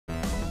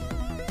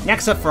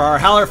Next up for our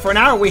Howler for an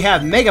hour, we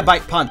have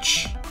Megabyte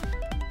Punch.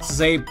 This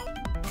is a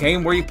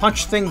game where you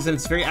punch things and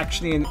it's very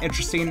actiony and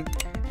interesting,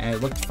 and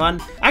it looked fun.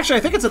 Actually,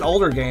 I think it's an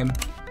older game.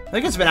 I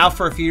think it's been out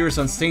for a few years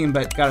on Steam,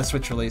 but got a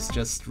Switch release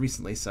just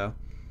recently, so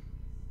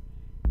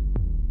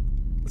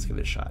let's give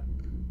it a shot.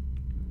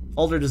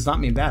 Older does not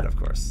mean bad, of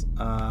course.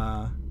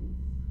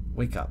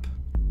 Wake up.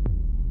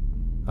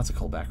 That's a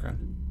cool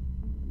background.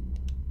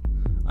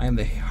 I am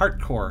the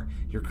Hardcore,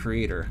 your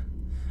creator.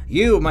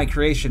 You, my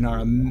creation, are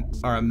a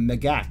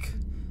Megak.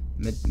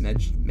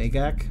 Megak?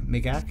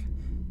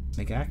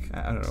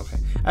 I don't know, okay.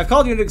 I've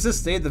called you to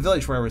exist to aid the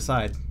village where I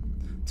reside.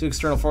 2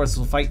 external forces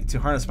will fight to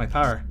harness my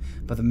power,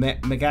 but the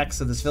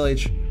Megaks of this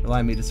village rely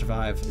on me to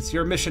survive. It's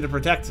your mission to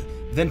protect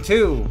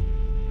Ventu.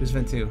 Who's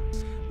Ventu?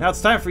 Now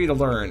it's time for you to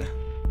learn.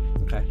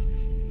 Okay.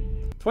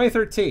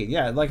 2013.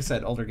 Yeah, like I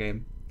said, older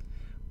game.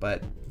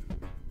 But...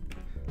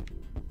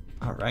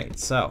 alright,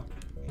 so...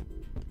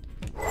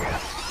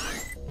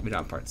 we don't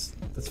have parts.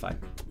 That's fine.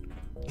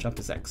 Jump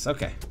is X.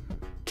 Okay.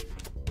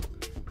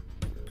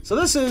 So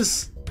this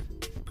is...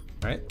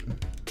 right?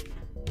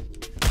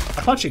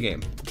 A punching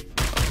game.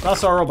 But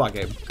also a robot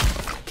game.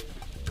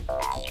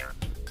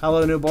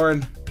 Hello,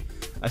 newborn.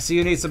 I see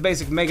you need some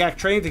basic Megak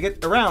training to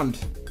get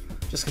around.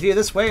 Just continue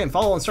this way and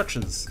follow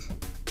instructions.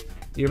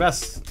 Do your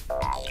best.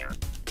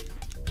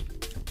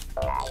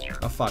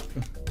 Oh, fuck.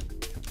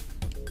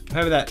 I'm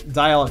having that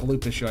dialogue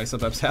loop issue I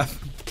sometimes have.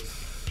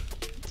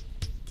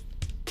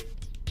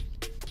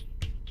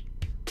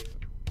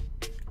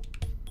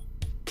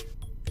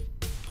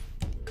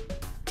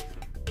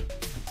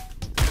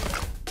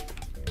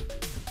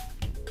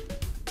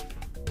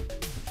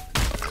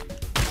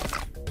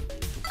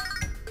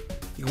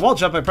 You can wall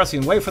jump by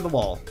pressing way for the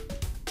wall.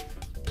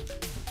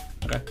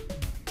 Okay.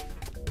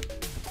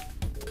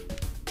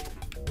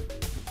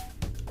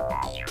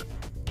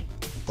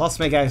 Lost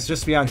Megak is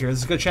just beyond here. This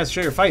is a good chance to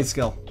show your fighting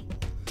skill.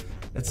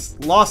 It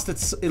lost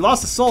its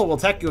soul. Will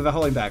attack you without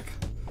holding back.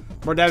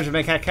 The more damage a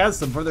Megak has,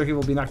 the further he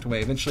will be knocked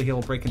away. Eventually, he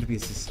will break into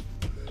pieces.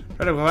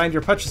 Try to find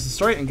your punches,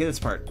 destroy it, and get its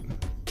part.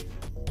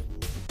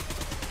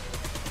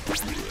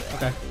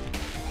 Okay.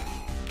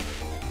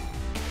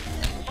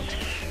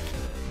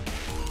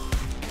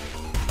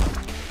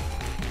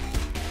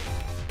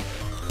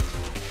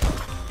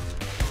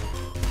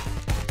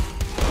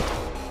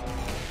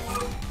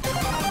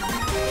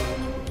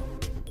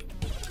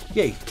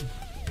 Yay.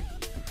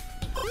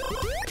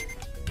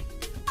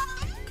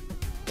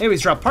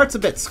 Enemies drop parts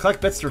of bits.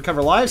 Collect bits to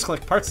recover lives.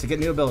 Collect parts to get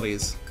new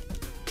abilities.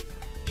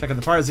 Check out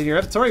the parts in your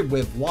inventory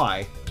with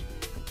Y.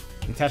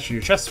 Attach to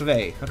your chest with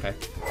A. Okay.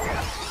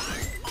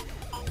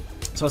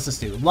 So what's this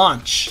do?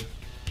 Launch.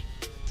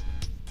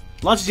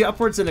 Launches you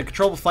upwards in a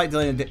controllable flight,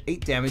 dealing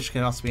 8 damage.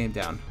 Can also be aimed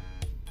down.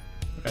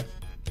 Okay.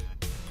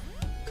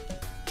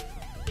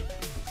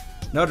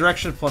 No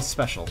direction plus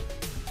special.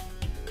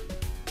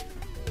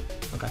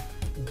 Okay.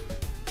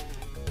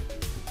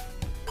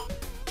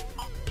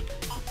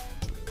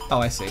 Oh,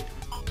 I see.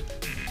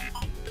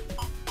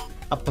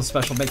 Up plus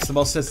special makes the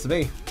most sense to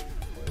me.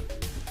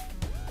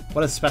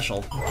 What is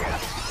special?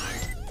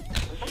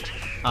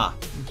 Ah.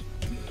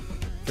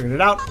 Figured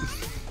it out.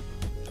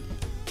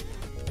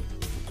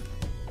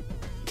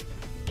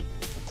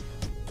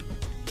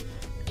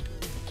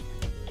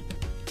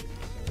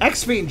 X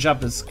speed and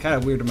jump is kind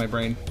of weird in my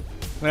brain.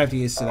 I'm gonna have to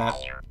get used to that.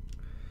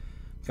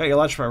 Got your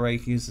launch bar where you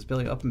can use this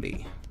ability up and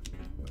B.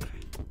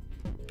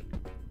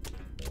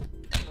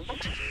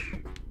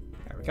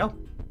 There we go.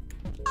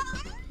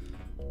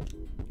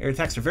 Air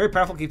attacks are very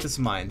powerful, keep this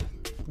in mind.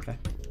 Okay.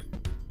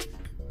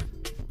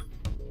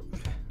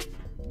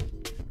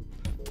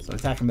 So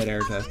attack in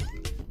midair to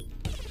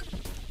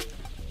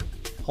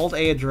hold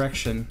A in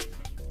direction.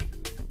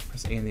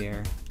 Press A in the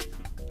air.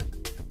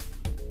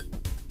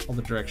 Hold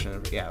the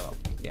direction. Yeah, well,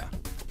 yeah.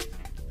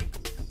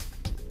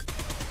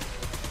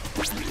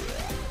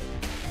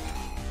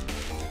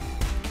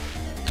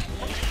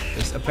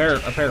 Just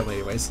apparently,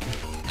 anyways.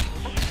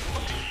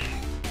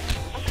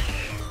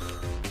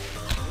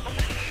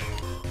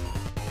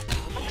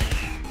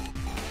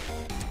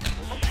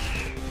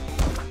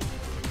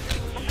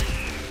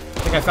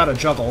 I think I found a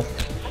juggle.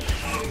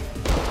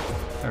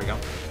 There we go.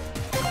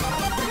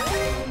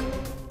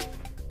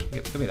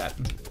 Give me that.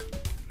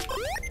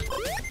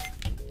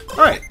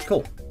 Alright,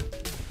 cool.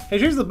 Hey,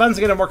 here's the buttons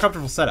to get a more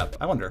comfortable setup.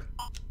 I wonder.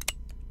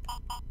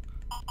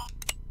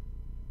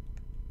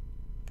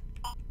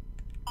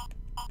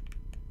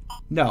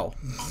 No.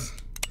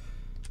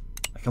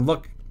 I can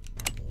look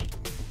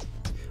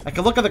at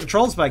the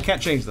controls, but I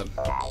can't change them.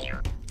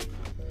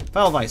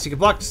 File device. You can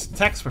block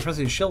attacks by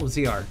pressing the shield with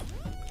ZR.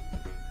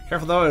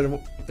 Careful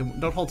though,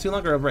 don't hold too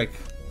long or it'll break.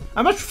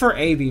 I much prefer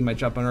A being my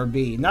jump on, or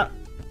B, not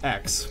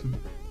X.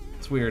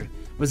 It's weird.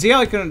 With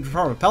ZL, you can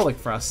perform a pelvic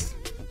thrust.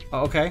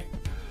 Oh, okay.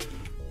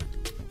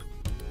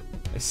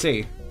 I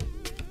see.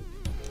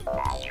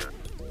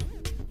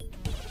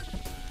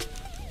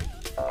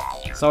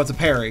 So it's a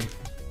parry.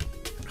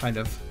 Kind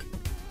of.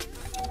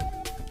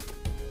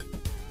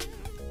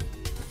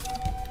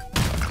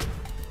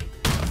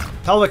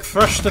 Pelvic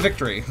thrust to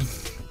victory.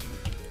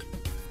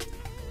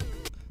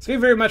 This game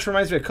very much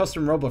reminds me of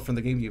Custom Robo from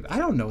the GameCube. I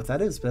don't know what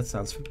that is, but that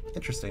sounds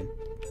interesting.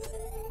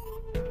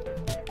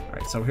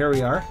 Alright, so here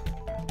we are.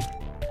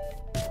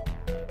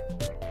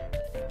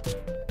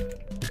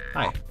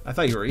 Hi, I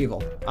thought you were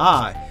evil.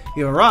 Ah,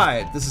 you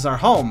arrived. This is our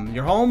home.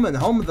 Your home and the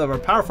home of the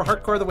powerful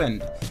hardcore of the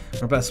wind.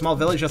 We're but a small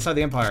village outside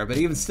the Empire, but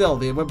even still,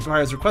 the Empire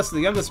has requested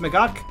the youngest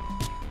Megak.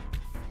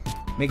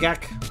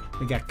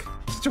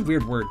 Such a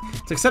weird word.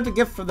 To accept a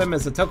gift from them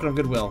as a token of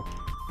goodwill.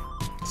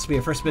 This will be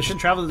your first mission.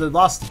 Travel to the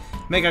lost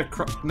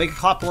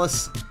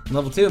Megaclopolis in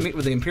level 2 and meet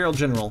with the Imperial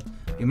General.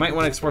 You might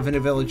want to explore Vinny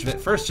Village a bit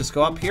first. Just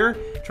go up here,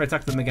 try to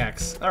talk to the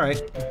Megaks.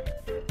 Alright.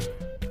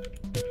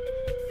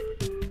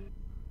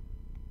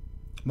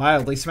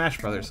 Mildly Smash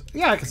Brothers.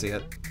 Yeah, I can see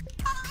it.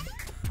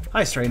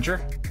 Hi,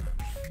 stranger.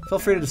 Feel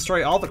free to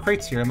destroy all the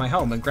crates here in my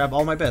home and grab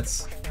all my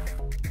bits.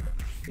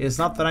 It is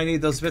not that I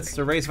need those bits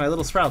to raise my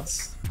little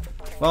sprouts.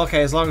 Well,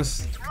 okay, as long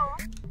as...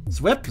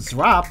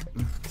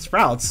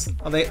 Sprouts?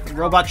 Oh, they...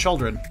 Robot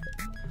children.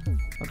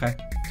 Okay.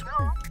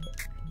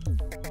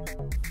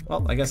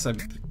 Well, I guess I'm...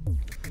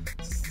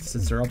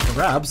 Since they're up for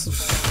grabs...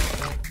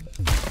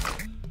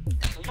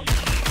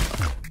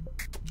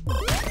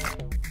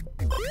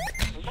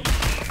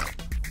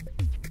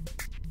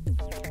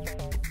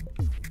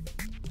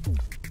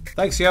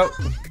 Thanks, yo.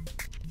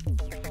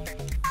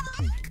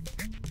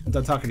 I'm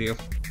done talking to you.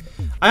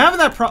 I have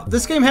that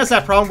this game has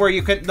that problem where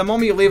you can, the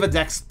moment you leave a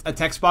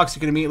text box, you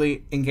can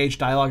immediately engage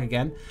dialogue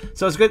again.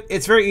 So it's good.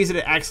 It's very easy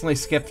to accidentally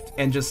skip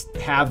and just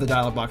have the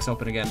dialogue box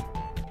open again.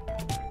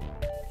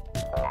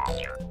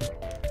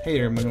 Hey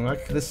there,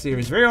 Moonwalk. This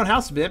series' very own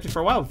house has been empty for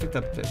a while. We picked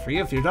up it for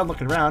you if you're done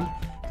looking around.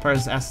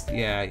 As asked,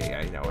 yeah,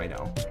 I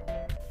know.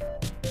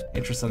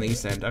 Interest on the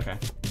east end. Okay.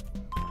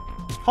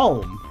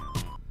 Home.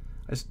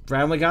 I just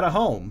randomly got a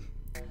home.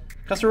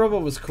 Custom Robo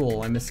was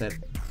cool. I miss it.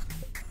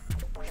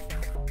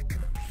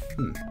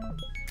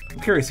 I'm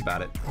curious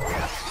about it.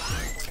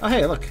 Oh,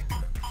 hey, look.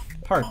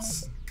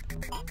 Parts.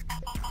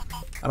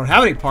 I don't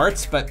have any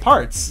parts, but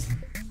parts.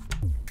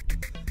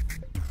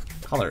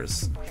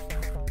 Colors. Do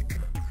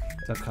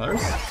I have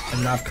colors? I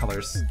do not have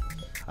colors.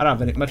 I don't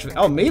have any much of it.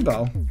 Oh,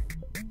 Amiibo.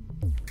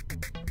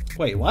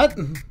 Wait, what?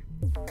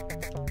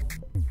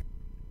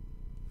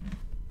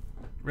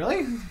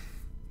 Really?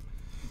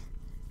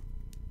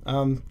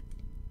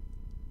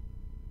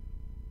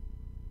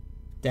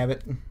 Damn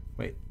it.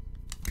 Wait.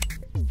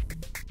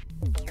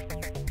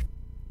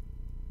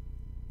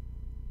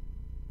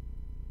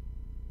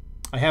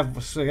 I have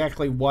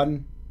exactly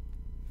one.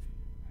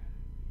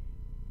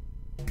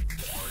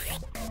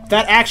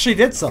 That actually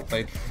did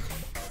something.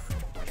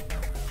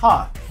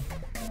 Huh.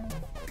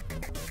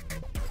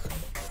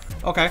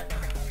 Okay.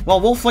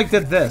 Well, Wolf Link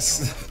did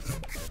this.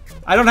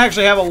 I don't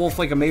actually have a Wolf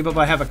Link amiibo, but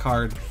I have a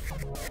card.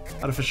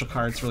 Unofficial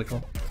card. It's really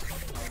cool.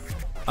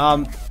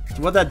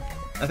 What that...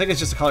 I think it's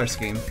just a color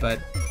scheme, but...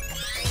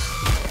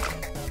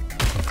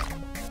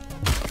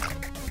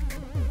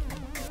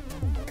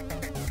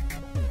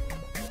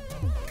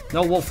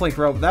 No Wolf Link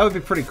rope. That would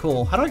be pretty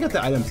cool. How do I get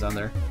the items down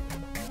there?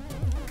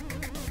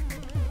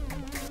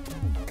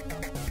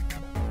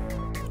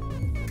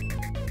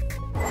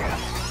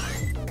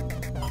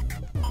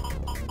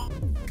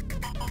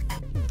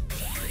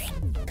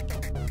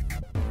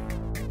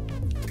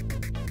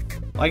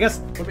 Well, I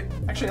guess...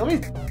 Actually,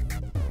 let me...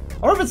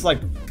 I wonder if it's like...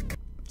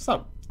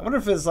 Stop. I wonder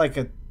if it's like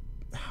a...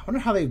 I wonder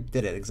how they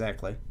did it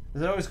exactly.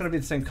 Is it always going to be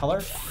the same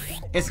color?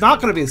 It's not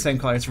going to be the same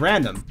color. It's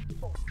random.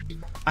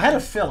 I had a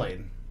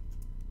feeling.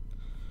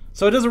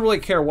 So it doesn't really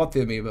care what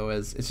the amiibo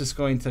is. It's just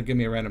going to give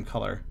me a random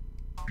color.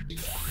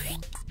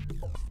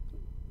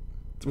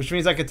 Which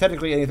means I could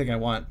technically anything I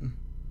want.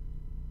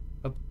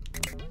 Oh.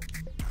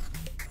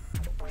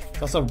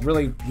 It's also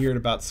really weird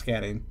about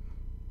scanning.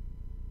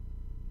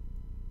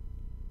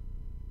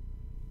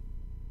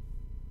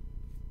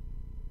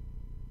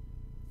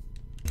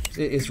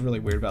 It is really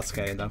weird about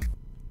scanning, though.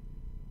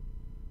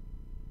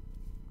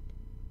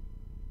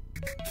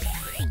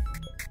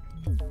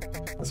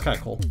 That's kind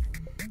of cool.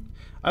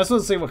 I just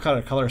want to see what kind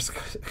of color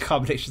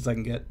combinations I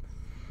can get.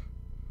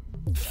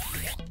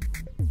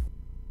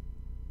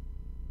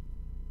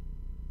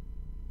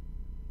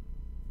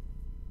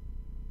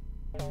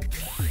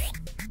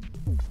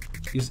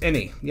 Use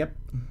any. Yep.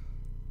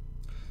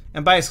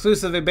 And by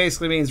exclusive, it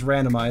basically means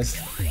randomized.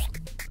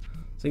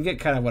 So you can get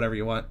kind of whatever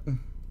you want.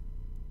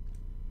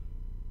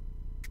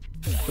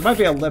 There might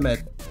be a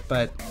limit,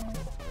 but I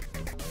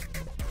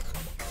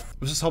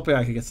was just hoping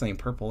I could get something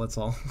purple, that's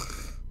all.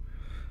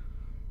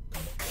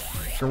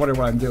 You're wondering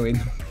what I'm doing.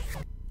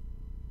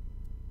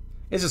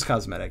 It's just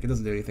cosmetic. It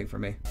doesn't do anything for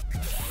me.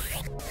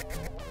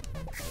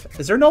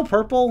 Is there no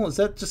purple? Is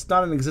that just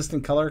not an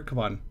existing color? Come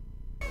on.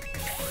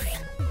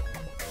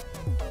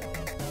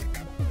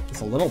 It's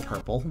a little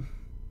purple.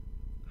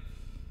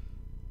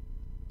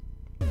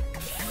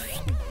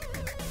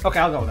 Okay,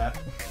 I'll go with that.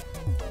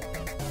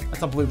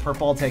 That's a blue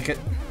purple. I'll take it.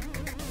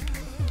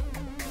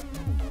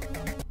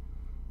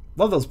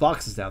 Love those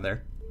boxes down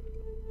there.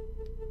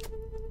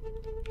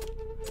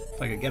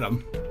 If I could get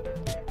them.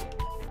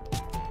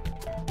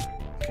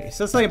 Okay,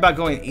 so it's something about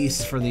going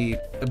east for the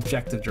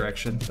objective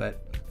direction, but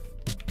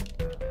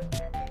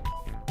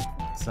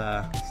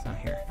It's not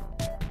here.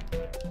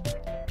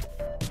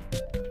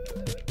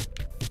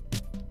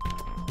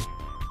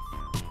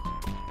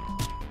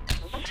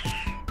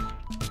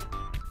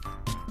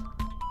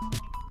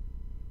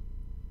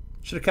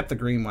 Should have kept the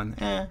green one.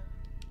 Eh.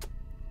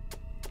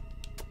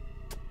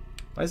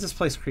 Why is this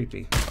place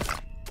creepy?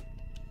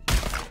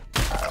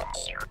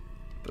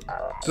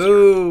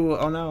 Boo!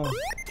 Oh no.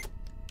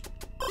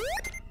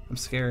 I'm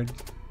scared.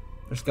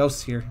 There's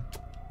ghosts here.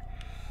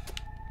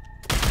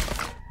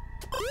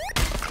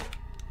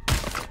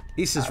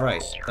 East is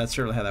right. That's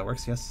surely how that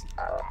works, yes.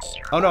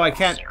 Oh no, I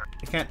can't.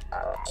 I can't.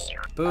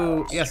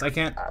 Boo. Yes, I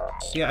can't.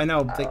 Yeah, I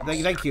know.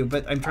 Thank you,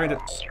 but I'm trying to...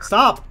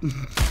 Stop!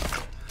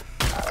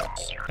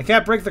 I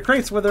can't break the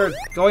crates where they're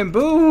going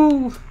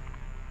boo!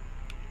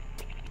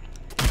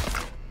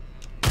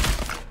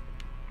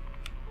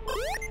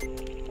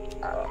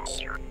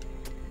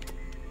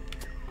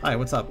 Hi,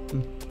 what's up?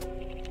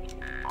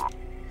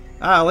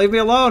 Ah, leave me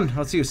alone!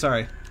 Oh, it's you,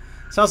 sorry.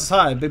 This house is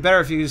high. It'd be better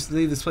if you just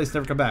leave this place and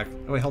never come back.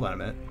 Oh, wait, hold on a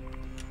minute.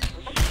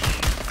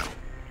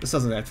 This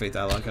doesn't activate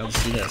dialogue. I'll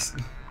just do this.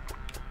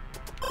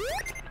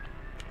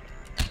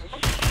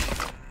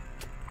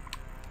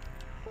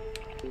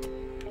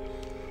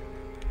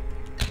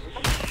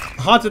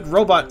 Haunted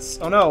robots!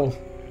 Oh no!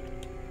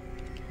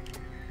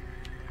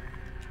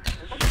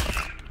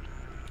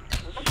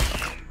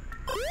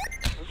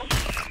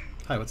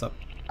 Hi, what's up?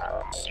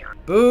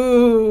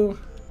 Boo!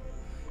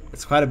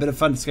 It's quite a bit of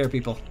fun to scare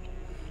people.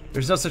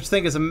 There's no such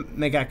thing as a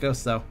Megabyte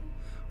ghost, though.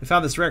 We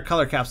found this rare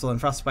color capsule in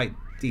Frostbite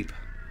Deep.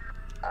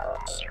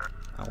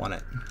 I want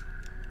it.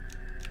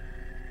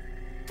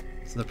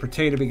 So they're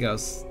pretending to be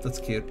ghosts. That's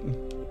cute.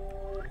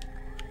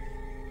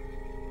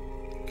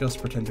 Ghost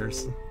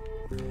pretenders.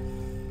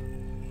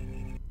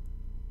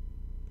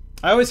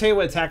 I always hate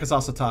when attackers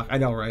also talk. I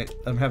know, right?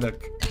 I'm having a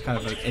kind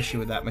of an issue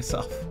with that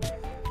myself.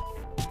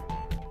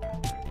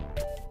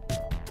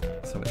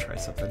 So I'm gonna try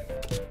something.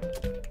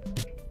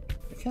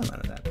 I can't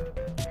land on that.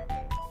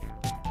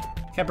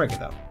 Can't break it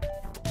though.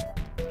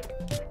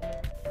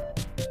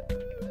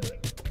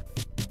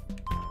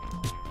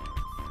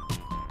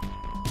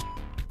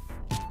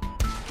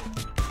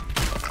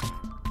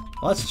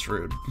 Well, that's just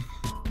rude.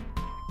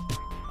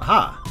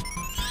 Aha!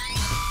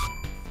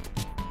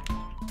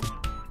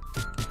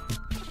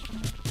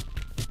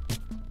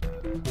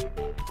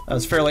 That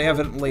was fairly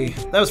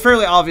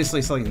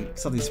obviously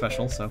something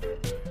special, so.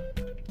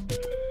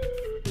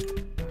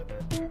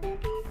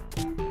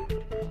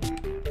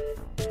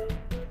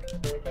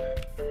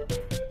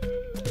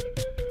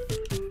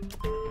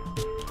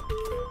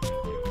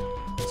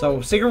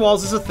 So, secret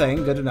walls is a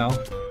thing, good to know.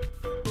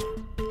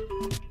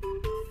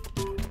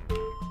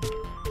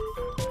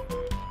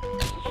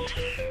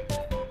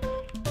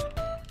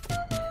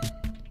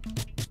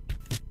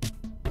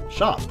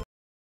 Shop.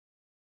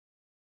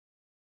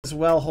 As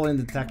well, holding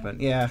the attack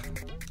button. Yeah.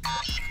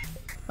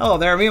 Hello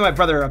there, me and my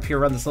brother up here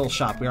run this little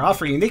shop. We are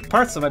offering unique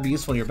parts that might be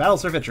useful in your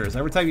battles or adventures.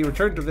 Every time you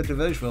return to the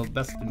village, we'll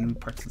invest in new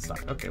parts in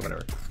stock. Okay,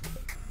 whatever.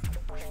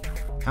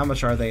 How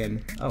much are they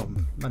in? Oh,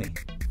 money.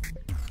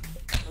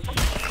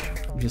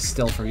 Just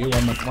still for you.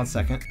 One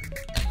second.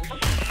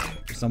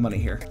 There's no money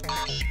here.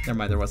 Never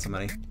mind, there was some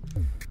money.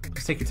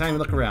 Just take your time and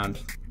look around.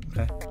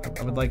 Okay.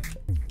 I would like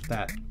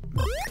that.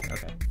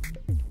 Okay.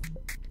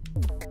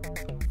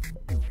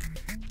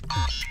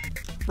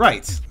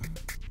 Right.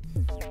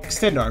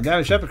 Extend arm.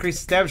 Damage up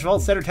increases damage of all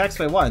standard attacks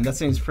by 1. That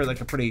seems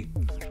like a pretty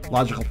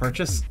logical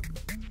purchase.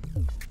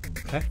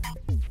 Okay.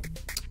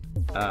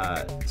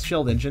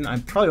 Shield engine. I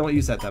probably won't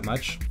use that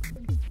much.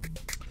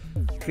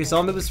 Increase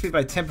all movement speed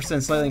by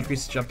 10%, slightly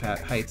increases jump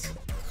height.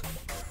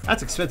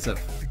 That's expensive.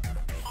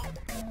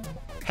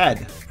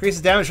 Head.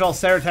 Increases damage of all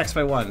standard attacks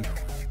by 1.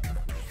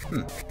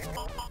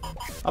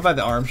 I'll buy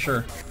the arm,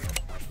 sure.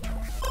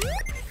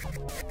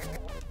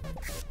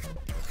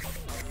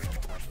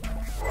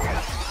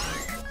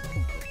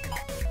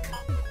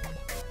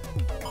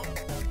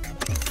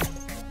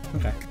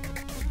 Okay.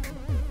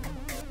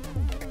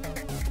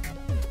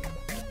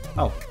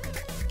 Oh.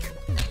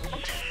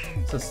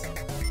 It's just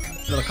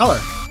another color.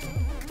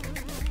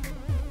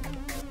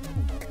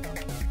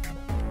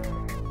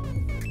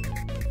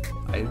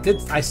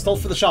 I stole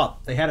for the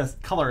shop. They had a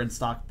color in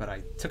stock, but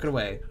I took it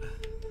away.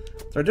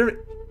 They're different.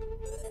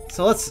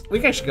 So we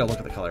can actually go look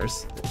at the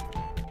colors.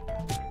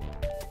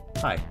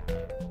 Hi.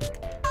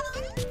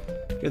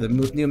 You're the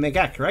new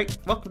Megabyte, right?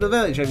 Welcome to the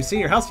village. Have you seen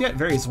your house yet?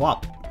 Very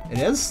zwap. It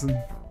is? I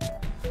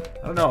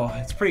don't know.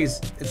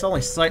 It's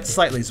only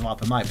slightly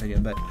zwap in my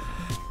opinion, but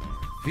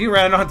if you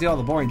ran, I don't have to do all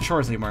the boring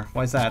chores anymore.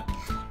 Why is that?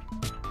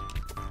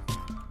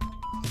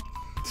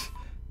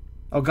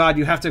 Oh god,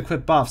 you have to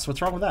equip buffs. What's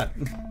wrong with that?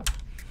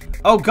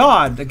 Oh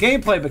god, a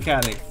gameplay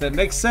mechanic that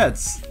makes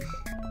sense.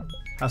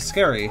 How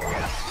scary.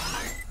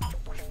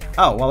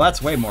 Oh, well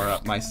that's way more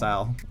up my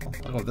style.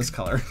 I'll go with this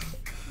color.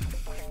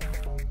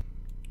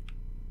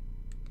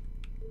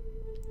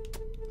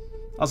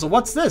 Also,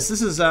 what's this?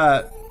 This is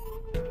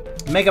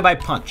Megabyte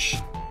Punch.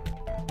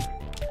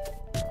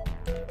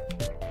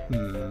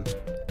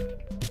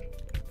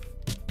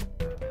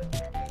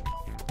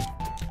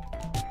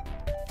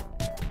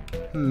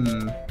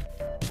 I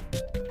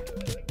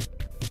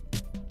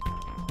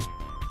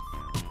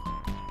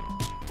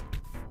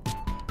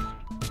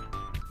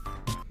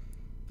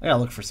gotta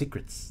look for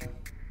secrets.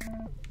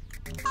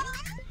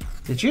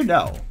 Did you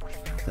know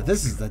that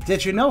this is the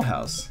Did You Know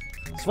house?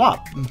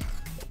 Swap.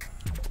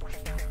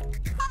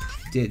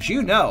 Did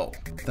you know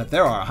that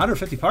there are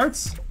 150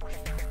 parts?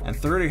 And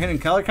 30 hidden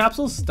color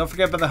capsules? Don't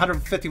forget about the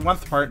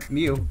 151st part,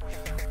 Mew.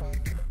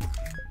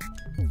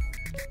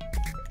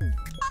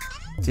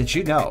 Did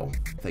you know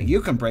that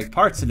you can break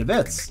parts into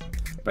bits?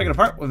 Breaking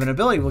apart with an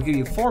ability will give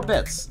you 4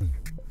 bits.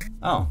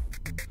 Oh.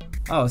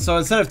 Oh, so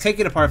instead of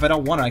taking it apart, if I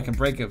don't want it, I can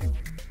break it with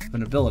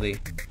an ability.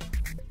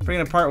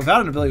 Breaking it apart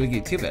without an ability will give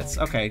you 2 bits.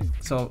 Okay,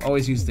 so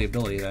always use the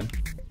ability then.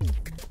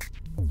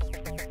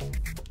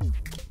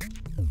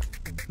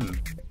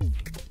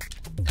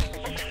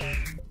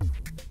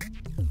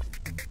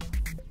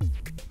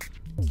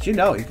 Did you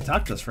know you can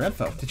talk to us for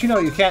info? Did you know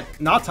you can't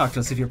not talk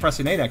to us if you're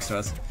pressing A next to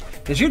us?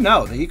 Did you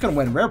know that you can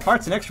win rare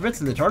parts and extra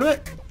bits in the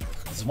tournament?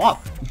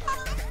 Swap.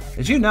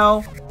 Did you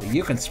know that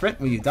you can sprint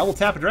when you double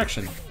tap a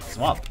direction?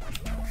 Swap.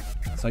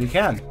 So you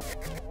can.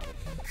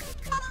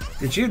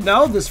 Did you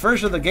know this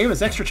version of the game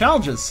has extra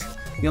challenges?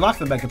 You unlock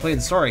them by completing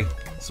the story.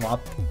 Swap.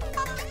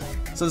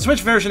 So the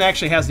Switch version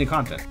actually has new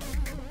content.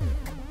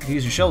 You can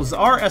use your shield as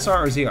R,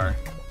 SR, or ZR.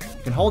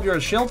 You can hold your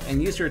shield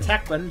and use your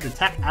attack button to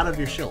attack out of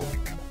your shield.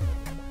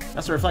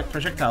 That's to reflect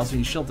projectiles when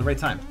you shield at the right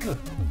time. Ugh.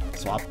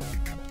 Swap.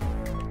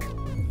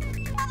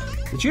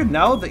 Did you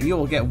know that you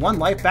will get 1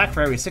 life back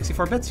for every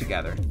 64 bits you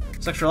gather?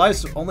 These extra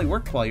lives only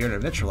work while you're at an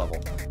adventure level.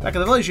 Back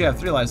in the village, you have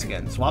 3 lives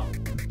again. Swap.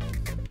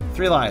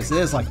 3 lives. It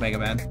is like Mega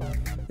Man.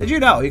 Did you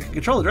know you can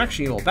control the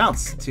direction you will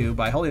bounce to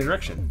by holding a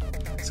direction?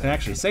 This can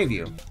actually save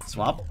you.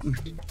 Swap.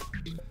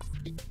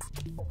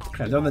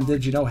 Okay, other than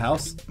Did You Know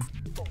house?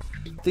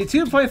 The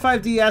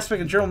 2.5D aspect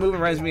and general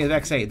movement reminds me of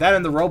X8. That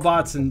and the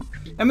robots and...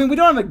 I mean, we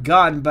don't have a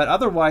gun, but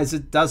otherwise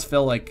it does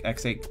feel like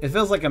X8. It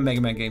feels like a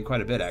Mega Man game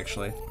quite a bit,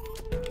 actually.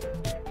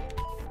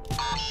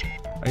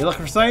 Are you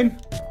looking for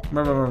sign?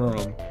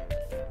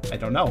 I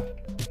don't know.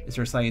 Is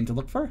there a sign to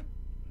look for?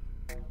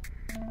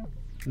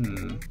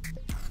 You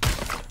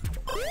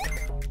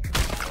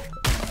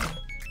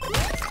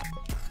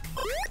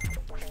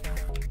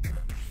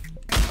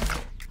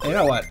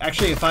know what?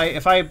 Actually, I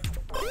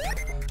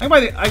can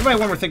buy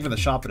one more thing for the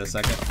shop in a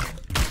second.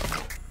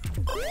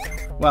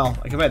 Well,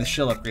 I can buy the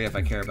shield upgrade if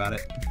I care about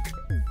it.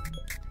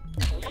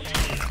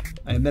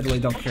 I admittedly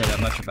don't care that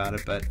much about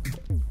it, but...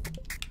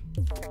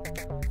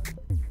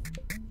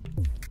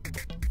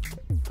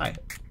 Hi.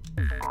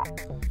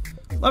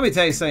 Let me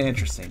tell you something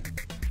interesting.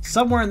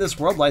 Somewhere in this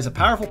world lies a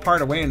powerful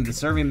part awaiting a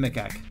deserving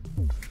macaque.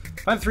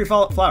 Find the 3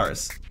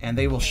 flowers, and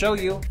they will show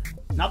you,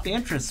 not the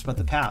entrance, but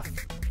the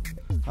path.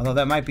 Although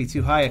that might be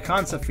too high a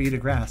concept for you to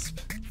grasp.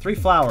 3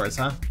 flowers,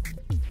 huh?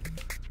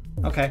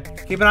 Okay.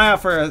 Keep an eye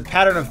out for a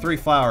pattern of 3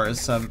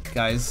 flowers,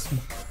 guys.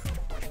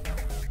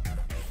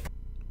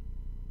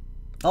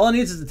 All it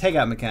needs is a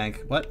takeout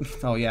mechanic. What?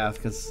 Oh yeah,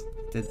 because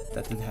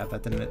that didn't have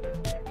that, didn't it?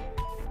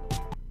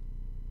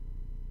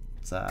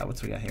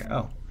 What's we got here?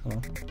 Oh,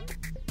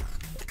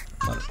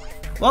 hello.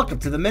 Welcome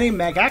to the Mini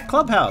Megabyte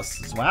Clubhouse,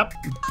 Swap.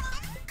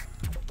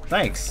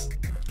 Thanks.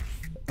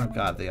 Oh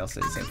god, they all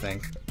say the same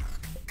thing.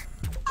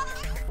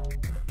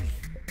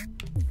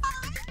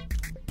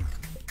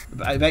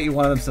 I bet you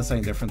one of them says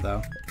something different,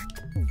 though.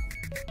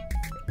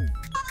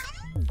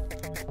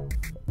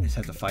 I just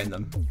have to find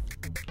them.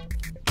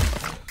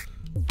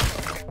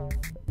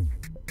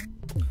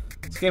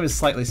 This game is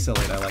slightly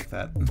silly, and I like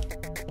that.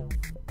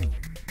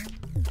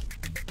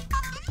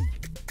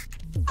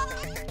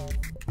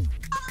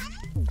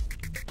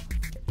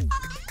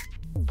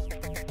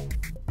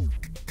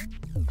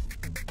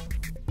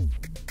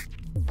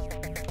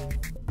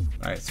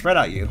 Alright, spread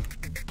out, you.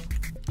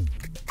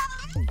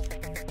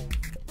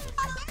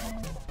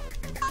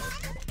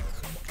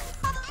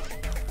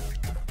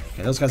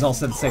 Okay, those guys all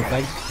said the same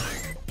thing.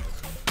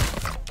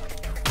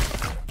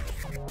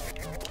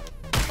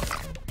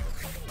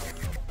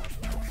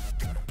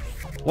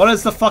 What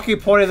is the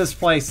fucking point of this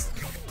place?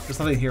 There's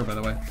nothing here, by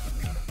the way.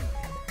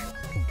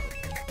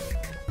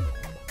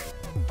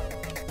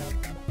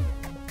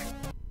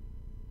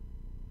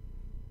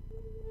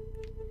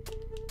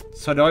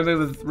 So do I move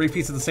with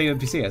repeats of the same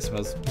NPC, I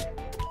suppose?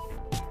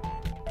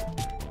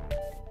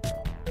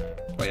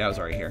 Oh yeah, I was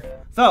already here.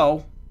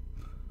 Though...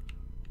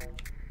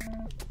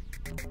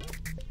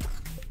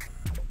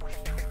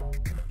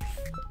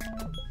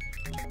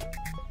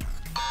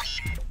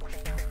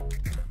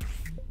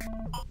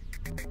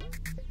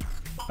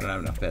 I don't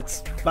have enough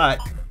bits, but...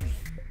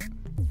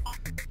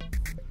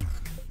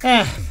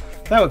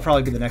 that would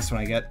probably be the next one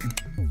I get.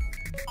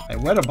 I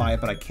want to buy it,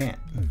 but I can't.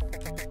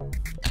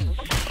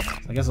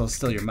 I guess I'll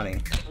steal your money.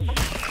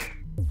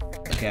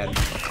 Again.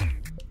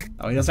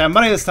 Oh, he doesn't have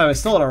money this time. I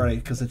stole it already,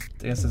 because it,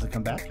 I guess, does it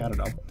come back? I don't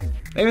know.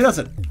 Maybe it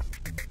doesn't.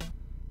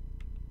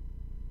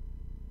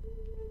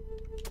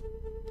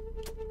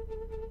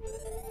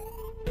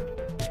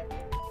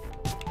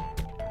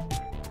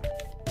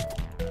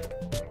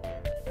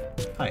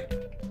 Hi.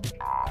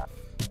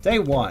 Day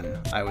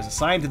 1. I was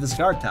assigned to this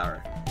guard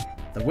tower.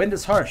 The wind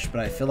is harsh, but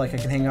I feel like I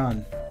can hang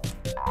on.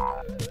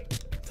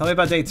 Tell me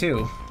about Day 2.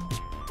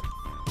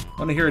 I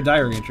want to hear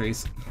diary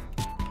entries.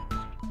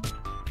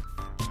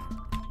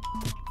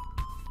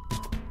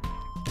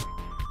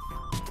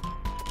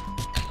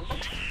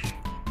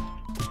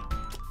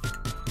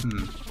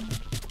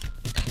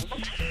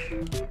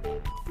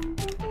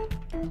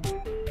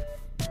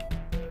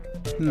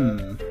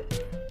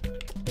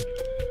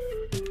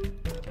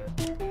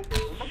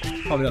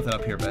 Probably nothing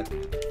up here, but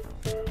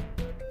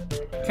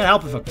can't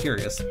help if I'm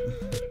curious.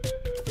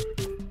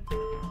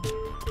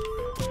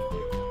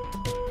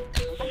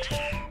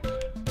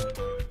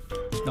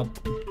 Nope.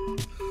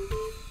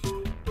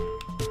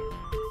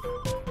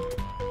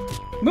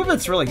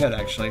 Movement's really good,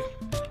 actually.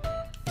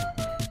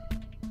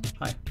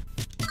 Hi.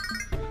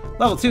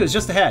 Level 2 is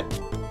just ahead.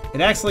 It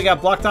accidentally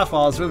got blocked off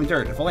while I was moving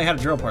dirt. If only I had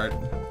a drill part.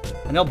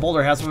 I know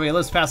Boulder has where he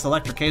lives past the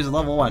electric caves at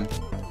level 1.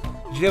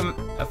 Could you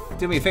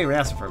do me a favor and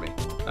ask it for me?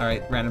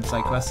 Alright, random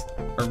side quest.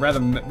 Or rather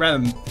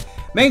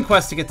main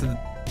quest to get to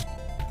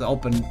the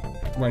open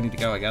where I need to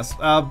go, I guess.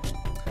 The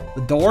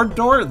door? The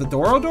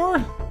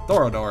Dorodor?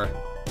 Dorodor.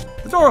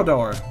 The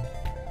Dorodor.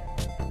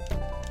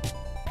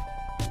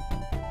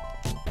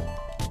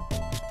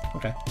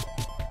 Okay.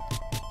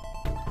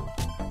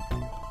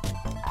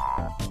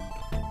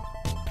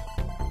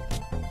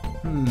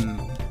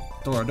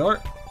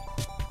 Dorodor.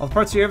 All the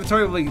parts of your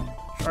inventory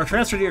are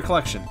transferred to your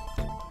collection.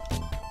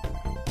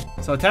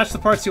 So attach the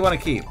parts you want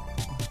to keep.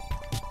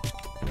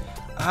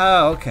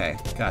 Oh, okay.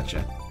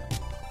 Gotcha.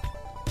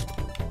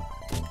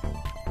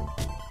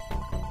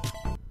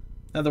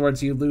 In other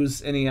words, you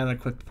lose any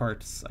unequipped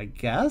parts, I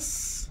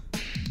guess?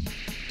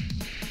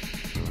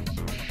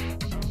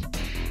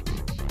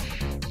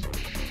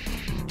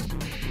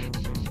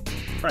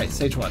 Right,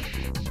 stage 1.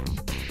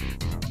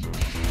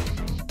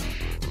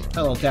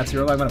 Hello,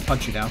 Tatsuro. I'm gonna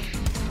punch you now.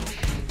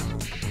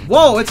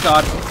 Whoa, it's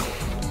gone.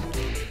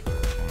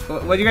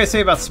 What do you guys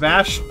say about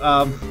Smash?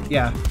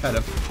 Yeah, kind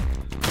of.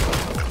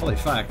 Holy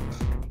fuck.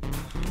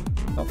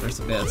 Oh, there's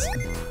some bits.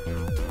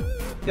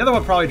 The other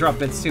one probably dropped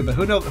bits too, but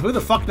who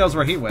the fuck knows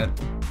where he went?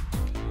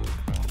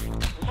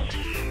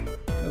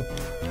 Oh.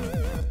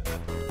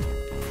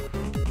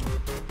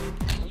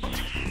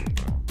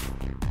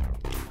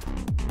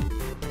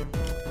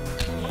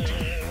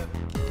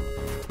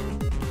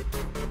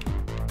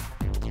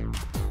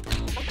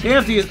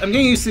 I'm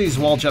getting used to these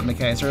wall jump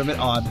mechanics. They're a bit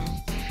odd.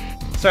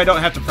 So I don't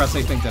have to press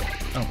anything to...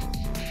 Oh.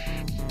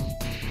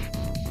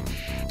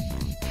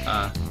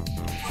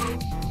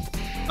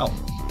 Oh.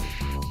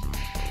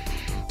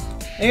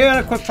 Any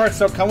unequipped parts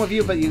don't come with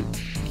you, but you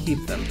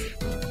keep them.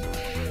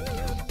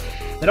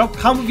 They don't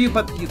come with you,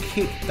 but you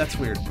keep... That's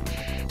weird.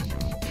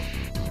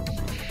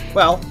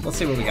 Well, let's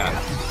see what we got.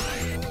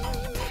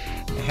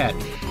 Ahead.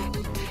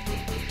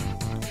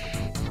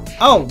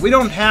 Oh, we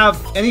don't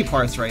have any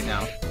parts right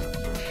now.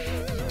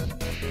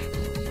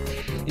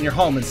 In your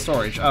home and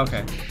storage. Oh,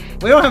 okay.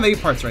 We don't have any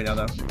parts right now,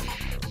 though.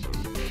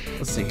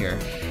 Let's see here.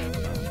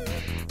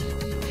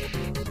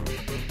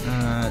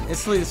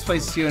 Instantly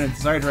displaces you in a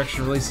desired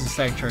direction, releases a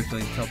static charge.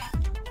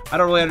 I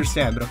don't really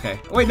understand, but okay.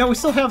 Wait, no, we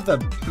still have the...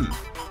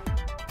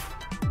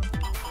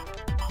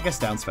 I guess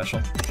down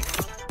special.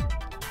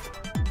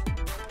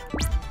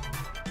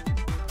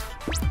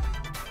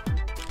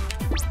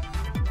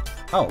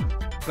 Oh.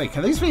 Wait,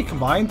 can these be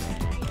combined?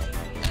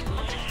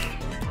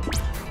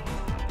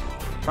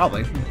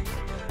 Probably.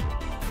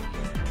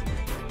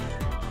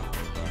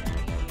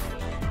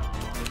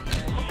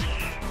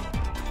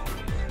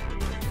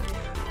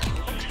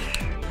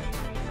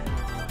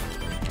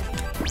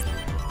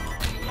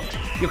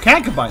 You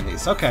can combine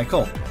these. Okay,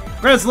 cool.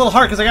 Granted, it's a little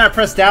hard because I gotta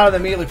press down and then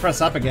immediately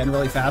press up again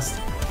really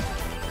fast.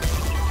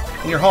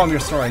 In your home, your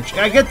storage.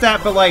 I get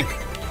that, but like...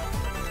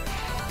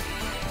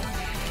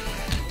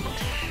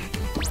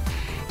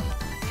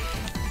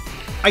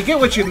 I get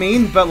what you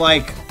mean, but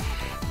like...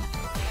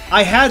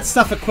 I had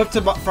stuff equipped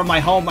from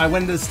my home. I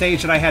went into the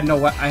stage and I had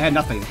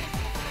nothing.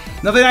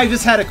 Nothing I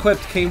just had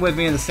equipped came with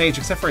me in the stage,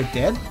 except for it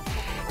did?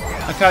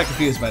 I'm kind of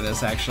confused by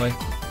this, actually.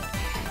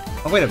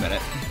 Oh, wait a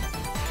minute.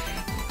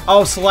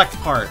 Oh, select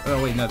part.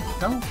 Oh, wait, no.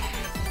 No?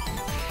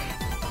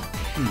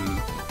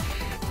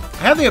 I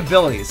have the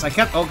abilities. I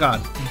kept... Oh,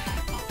 God.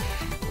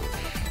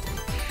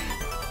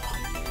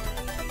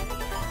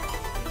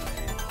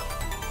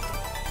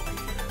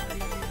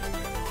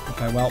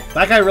 Okay, well,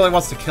 that guy really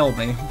wants to kill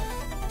me.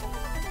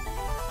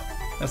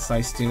 That's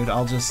nice, dude.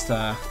 I'll just,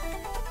 Heh.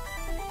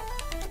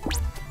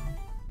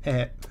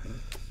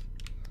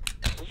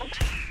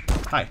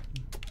 Hi.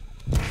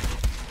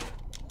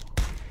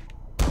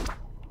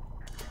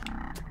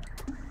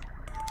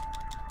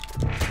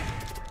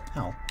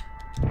 Ow.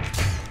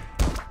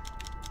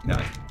 No.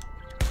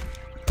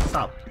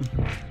 Stop.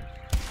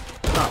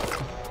 Stop.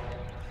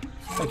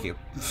 Thank you.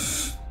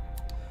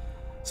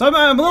 So I'm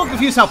a little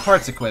confused how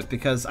parts equip,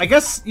 because I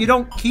guess you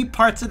don't keep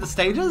parts in the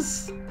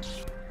stages?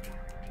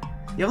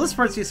 You have list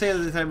parts you say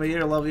at the time of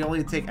year level, you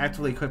only take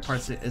actively equipped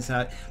parts is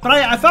that. But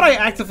I thought I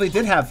actively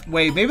did have...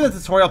 Wait, maybe the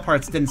tutorial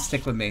parts didn't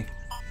stick with me.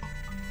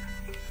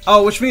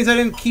 Oh, which means I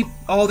didn't keep...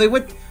 Oh, they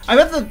went... I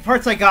bet the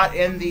parts I got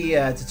in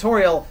the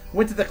tutorial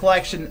went to the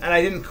collection, and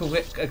I didn't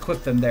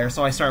equip them there,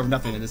 so I started with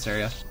nothing in this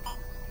area.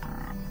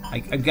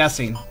 I'm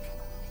guessing.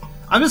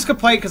 I'm just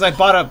complaining because I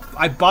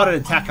bought an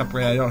attack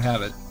upgrade. I don't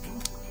have it.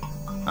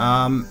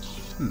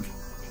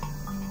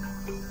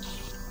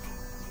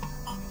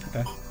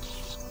 Okay.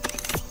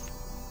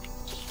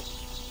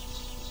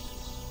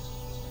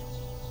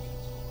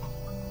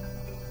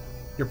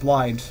 You're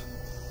blind.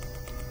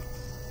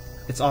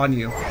 It's on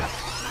you.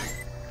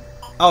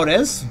 Oh, it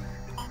is?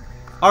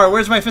 Alright,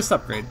 where's my fist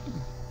upgrade?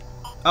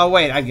 Oh,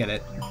 wait, I get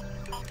it.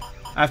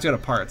 I have to go to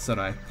parts, don't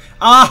I?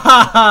 Ah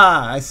ha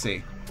ha! I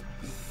see.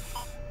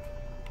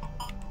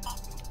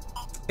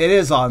 It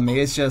is on me,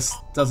 it just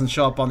doesn't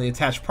show up on the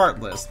attached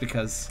part list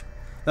because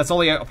that's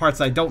only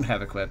parts I don't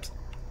have equipped.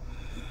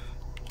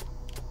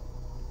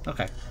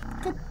 Okay.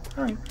 Good.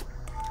 Alright.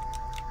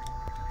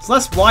 It's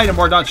less blind and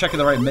more not checking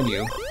the right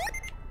menu.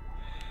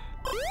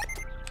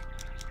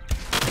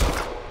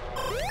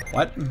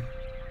 What?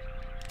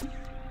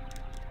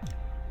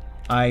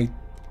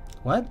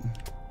 What?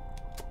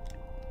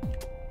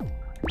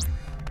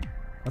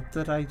 What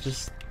did I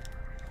just...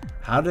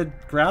 How did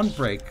ground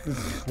break?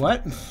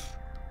 What?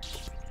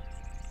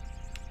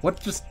 What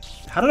just...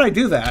 How did I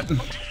do that?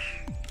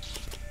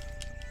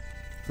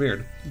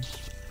 Weird.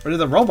 Or did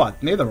the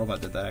robot... Maybe the robot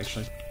did that,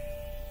 actually.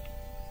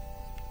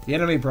 The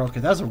enemy broke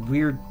it. That was a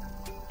weird...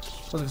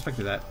 Wasn't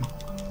expecting that.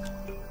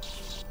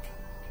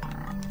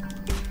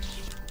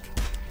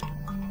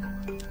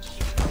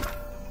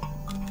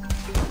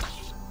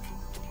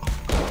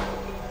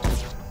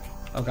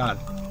 Oh god.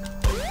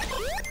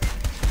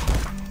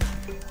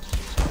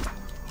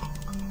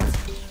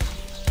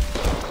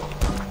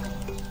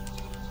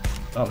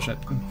 Oh shit.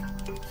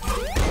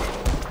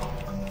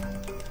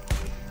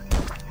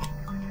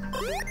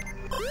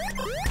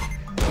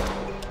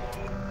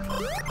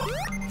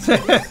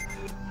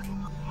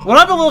 What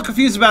I'm a little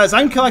confused about is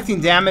I'm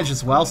collecting damage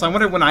as well, so I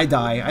wonder when I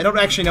die. I don't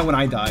actually know when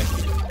I die.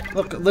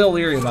 Look, a little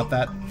leery about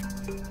that.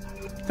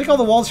 I think all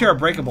the walls here are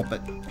breakable,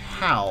 but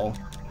how?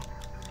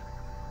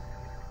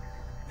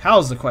 How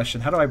is the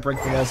question? How do I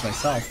break the walls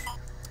myself?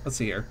 Let's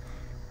see here.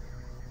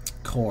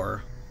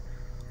 Core.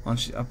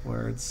 Launch it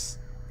upwards.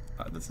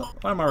 That's not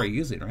what I'm already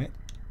using, right?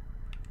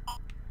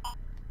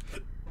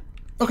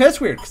 Okay, that's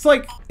weird. Cause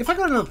like, if I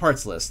go into the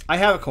parts list, I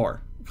have a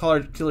core.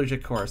 Killer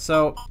Jig core.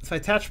 So, if I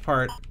attach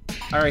part,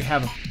 I already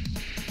have a...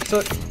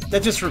 So,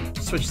 that just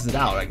switches it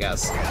out, I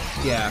guess.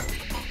 Yeah.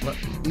 What?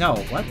 No,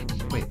 what?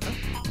 Wait,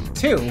 what?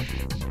 2?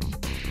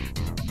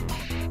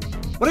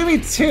 What do you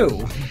mean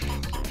 2?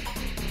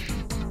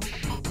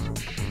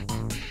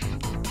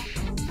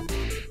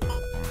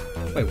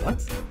 Wait,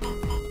 what?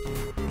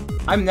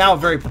 I'm now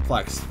very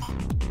perplexed.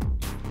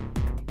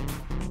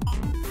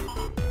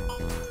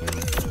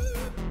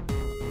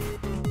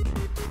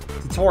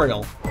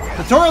 Tutorial.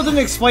 Tutorial didn't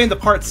explain the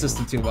part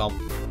system too well.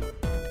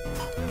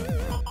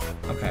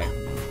 Okay.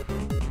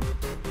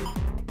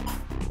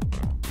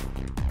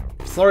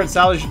 Slower and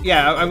salvage.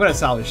 Yeah, I'm gonna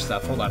salvage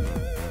stuff. Hold on.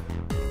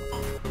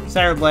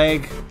 Standard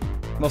leg.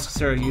 Most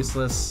considered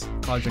useless.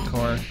 College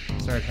core.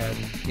 Standard head.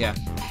 Yeah.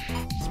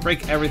 Just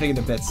break everything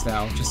into bits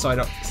now, just so I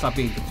don't stop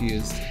being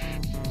confused.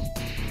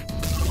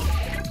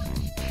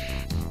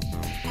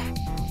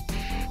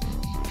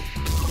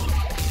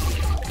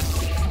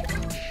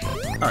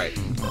 Alright.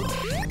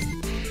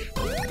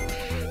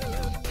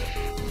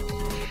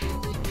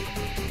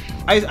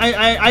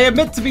 I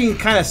admit to being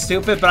kind of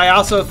stupid, but I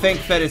also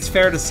think that it's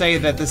fair to say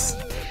that this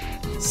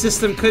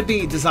system could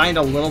be designed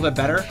a little bit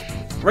better.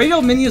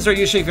 Radial menus are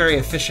usually very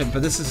efficient,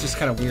 but this is just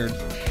kind of weird.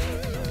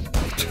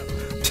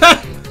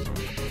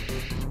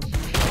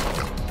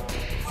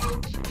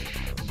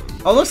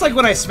 Oh, it looks like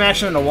when I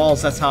smash into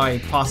walls, that's how I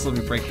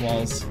possibly break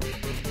walls.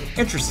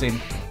 Interesting.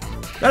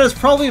 That is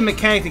probably a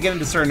mechanic to get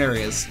into certain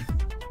areas.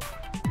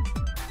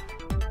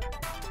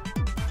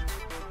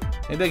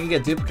 Maybe I can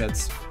get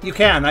duplicates. You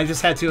can, I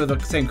just had 2 of the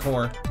same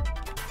core.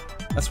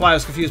 That's why I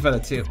was confused by the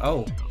 2.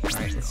 Oh,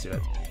 alright, let's do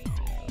it.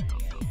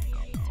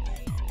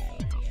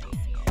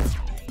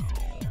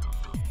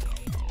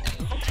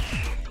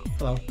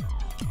 Hello.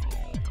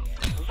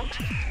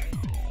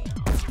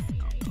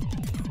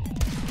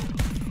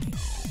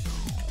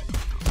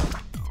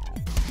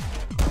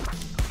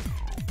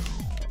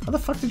 How the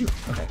fuck did you...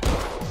 Okay.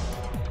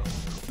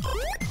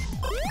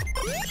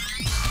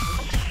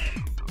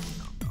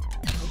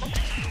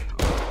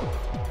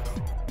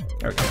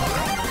 There we go.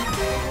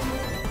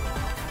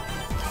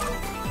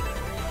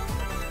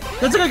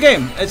 That's a good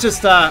game. It's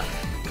just kind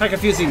of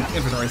confusing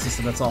inventory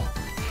system, that's all.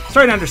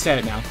 Starting to understand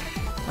it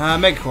now.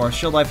 Mega Core,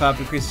 shield life up,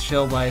 increases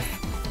shield life.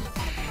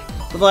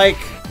 But like...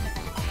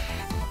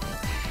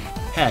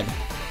 Head.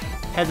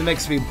 Head that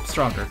makes me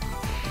stronger.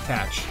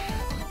 Attach.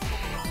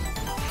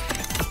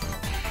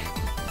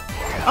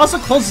 It also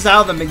closes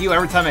out of the menu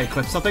every time I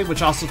equip something,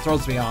 which also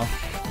throws me off.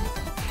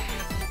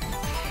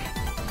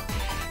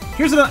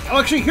 Here's another. Oh,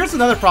 actually, here's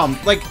another problem.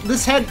 Like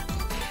this head,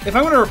 if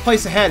I want to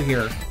replace a head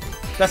here,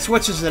 that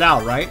switches it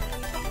out, right?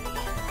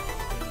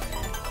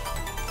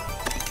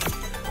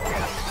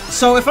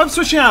 So if I'm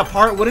switching out a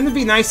part, wouldn't it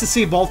be nice to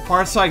see both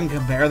parts so I can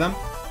compare them?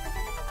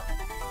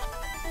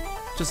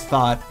 Just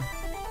thought.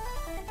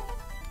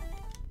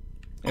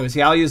 Anyways,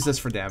 yeah, I'll use this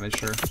for damage,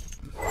 sure.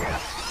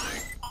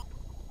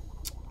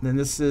 Then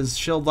this is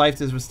shield life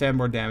does withstand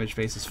more damage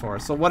basis 4.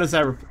 So what does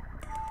that?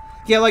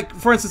 Yeah, like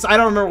for instance, I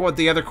don't remember what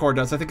the other core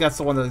does. I think that's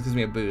the one that gives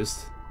me a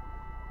boost.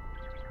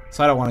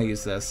 So I don't want to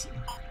use this.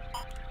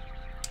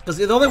 Because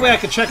the only way I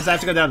can check is I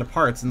have to go down to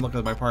parts and look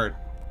at my part.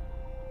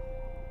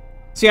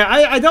 So yeah,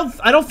 I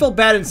don't feel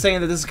bad in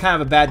saying that this is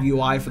kind of a bad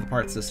UI for the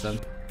part system.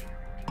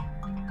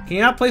 Can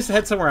you not place the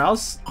head somewhere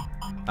else?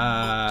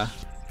 On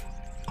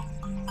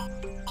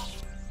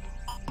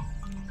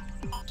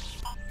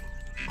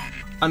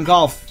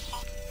golf.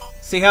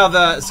 See how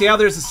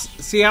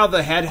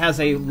the head has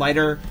a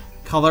lighter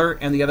color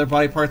and the other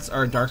body parts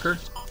are darker?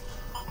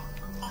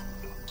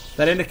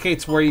 That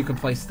indicates where you can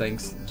place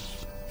things.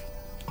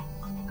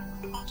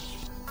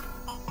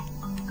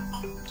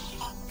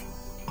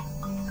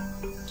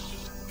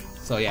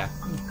 So yeah.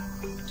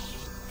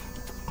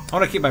 I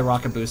want to keep my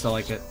rocket boost, I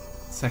like it.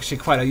 It's actually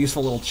quite a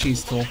useful little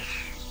cheese tool.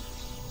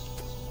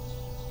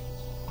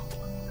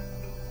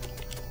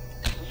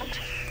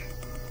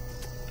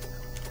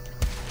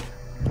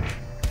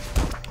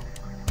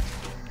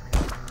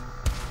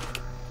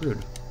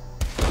 Rude.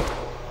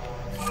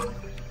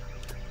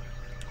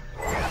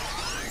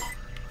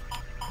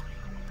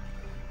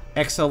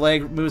 XL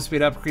leg move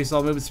speed up, increase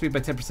all movement speed by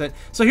 10%.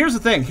 So here's the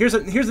thing. Here's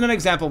another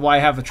example of why I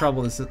have a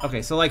trouble. This is,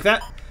 okay, so like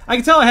that, I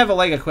can tell I have a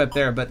leg equipped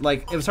there, but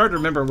like it was hard to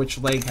remember which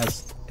leg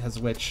has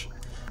which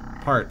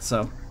part.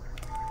 So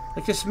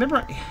like just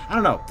remember, I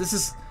don't know.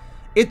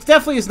 It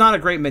definitely is not a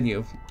great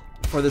menu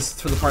for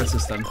the part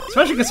system,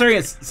 especially considering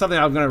it's something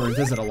I'm going to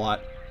revisit a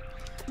lot.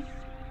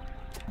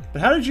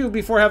 But how did you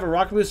before have a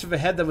rocket boost with a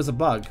head that was a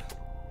bug?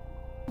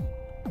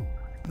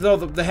 Though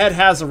the head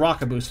has a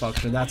rocket boost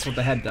function, that's what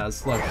the head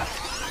does. Look.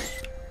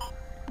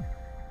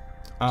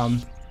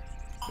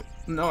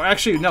 No,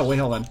 actually, no, wait,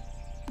 hold on.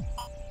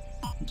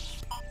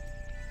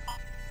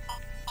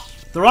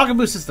 The rocket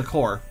boost is the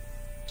core.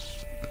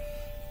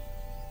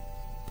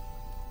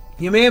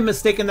 You may have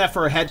mistaken that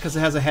for a head because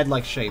it has a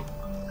head-like shape.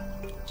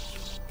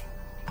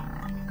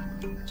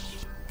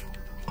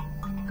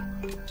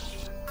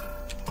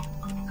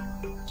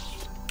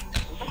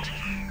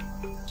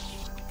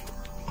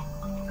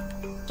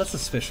 That's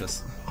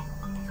suspicious.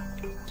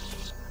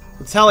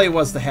 The telly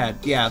was the head.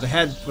 Yeah, the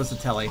head was the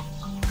telly.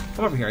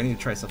 Come over here, I need to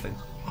try something.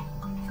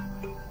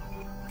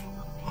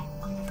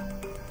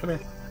 Come here.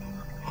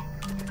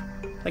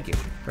 Thank you.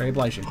 Very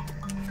obliging.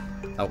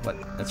 Oh, what?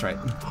 That's right.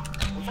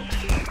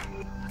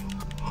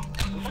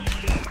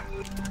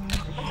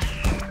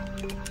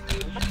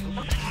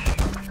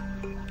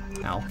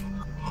 Ow.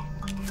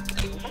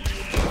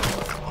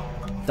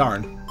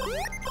 Darn.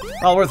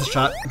 Oh, worth a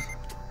shot.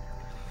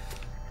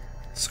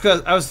 Just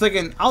because I was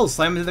thinking, I'll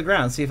slam into the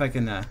ground, see if I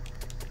can,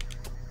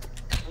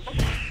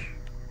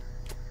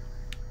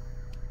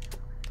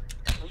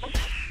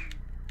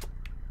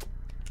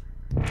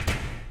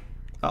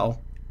 Uh-oh.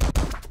 I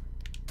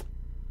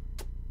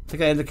think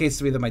that indicates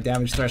to me that my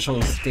damage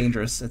threshold is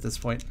dangerous at this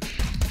point.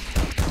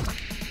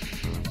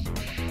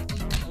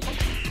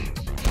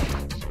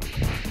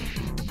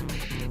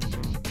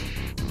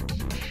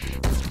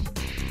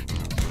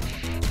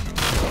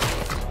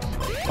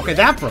 Okay,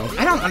 that broke.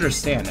 I don't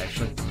understand,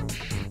 actually.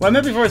 What I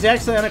meant before is I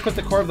accidentally unequipped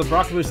the core of the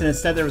rocket boost and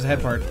instead there was a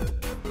head part.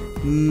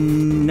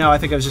 No, I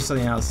think it was just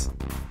something else.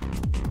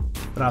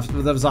 But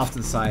that was off to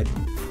the side.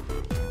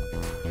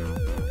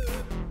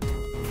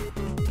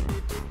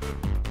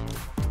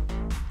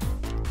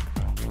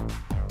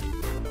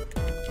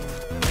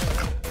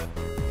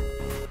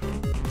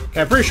 Okay,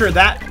 I'm pretty sure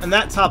that, on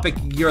that topic,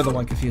 you're the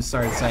one confused,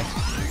 sorry to say.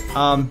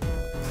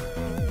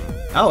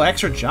 Oh,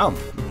 extra jump.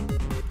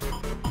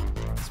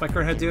 What's my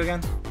current head do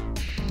again?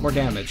 More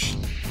damage.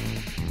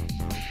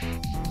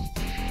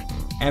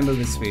 And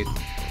movement speed.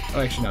 Oh,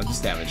 actually, no,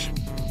 just damage.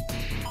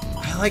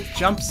 I like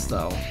jumps,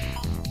 though.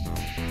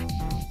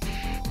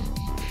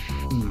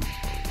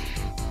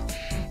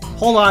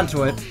 Hold on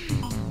to it.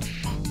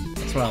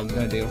 That's what I'm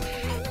gonna do.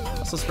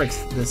 Also, let's break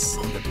this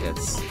into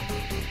bits.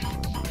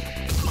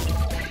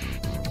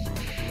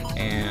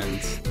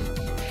 And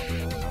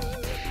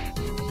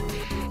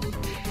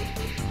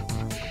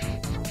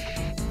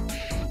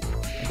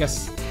I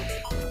guess.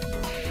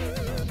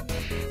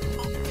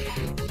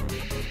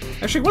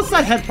 Actually, what's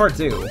that head part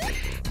do? It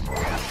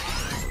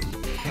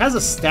has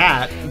a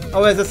stat.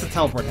 Oh, that's the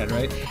teleport head,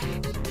 right?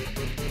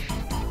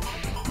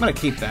 I'm gonna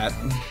keep that.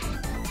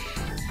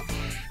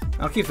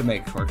 I'll keep the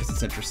Mega core because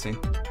it's interesting.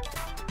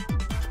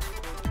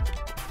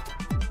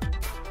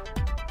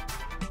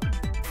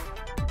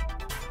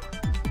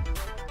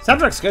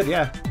 Soundtrack's good,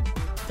 yeah.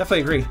 Definitely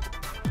agree.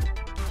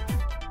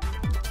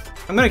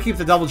 I'm gonna keep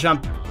the double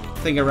jump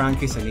thing around in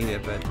case I need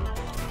it, but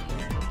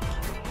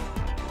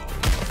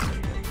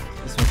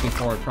this makes me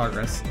forward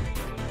progress.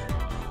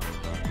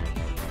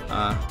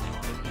 Ow.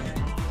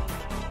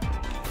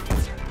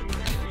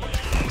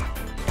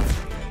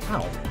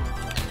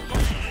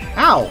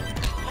 Ow!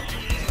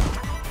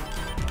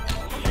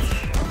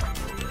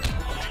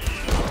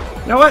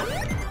 know what?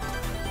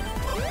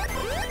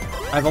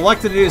 I've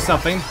elected to do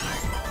something.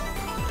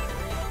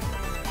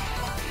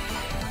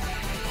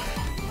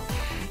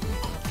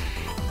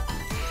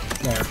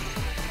 There.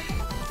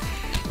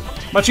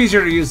 Much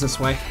easier to use this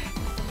way.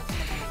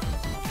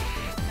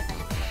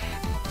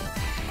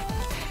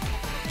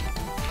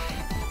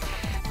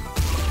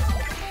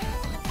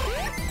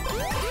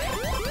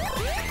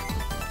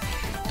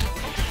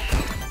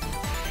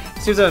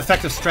 Seems an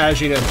effective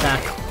strategy to attack.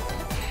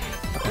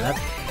 Okay,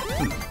 that.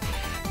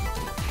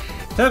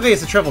 Technically,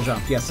 it's a triple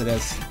jump. Yes, it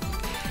is.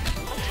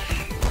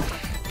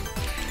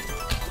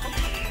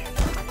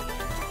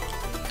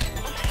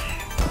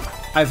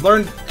 I've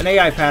learned an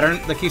AI pattern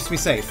that keeps me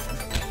safe.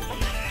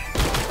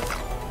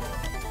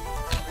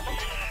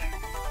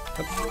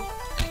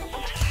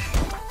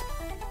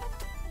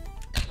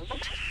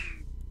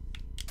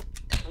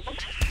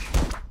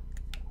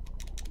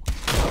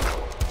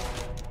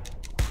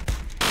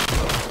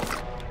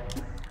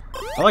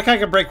 I like how I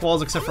can break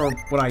walls except for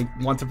when I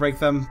want to break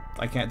them.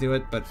 I can't do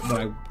it, but when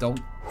I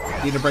don't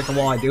need to break a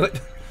wall, I do it.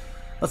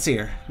 Let's see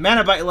here.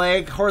 Megabyte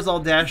leg,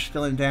 horizontal dash,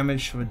 dealing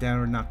damage with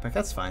downward knockback.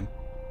 That's fine.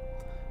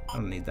 I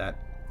don't need that.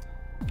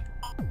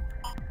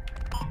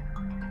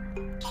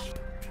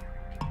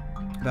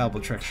 Valuable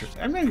treasure.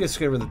 I'm gonna just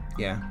get rid of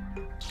the... yeah.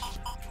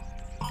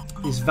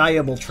 These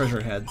valuable treasure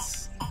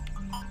heads.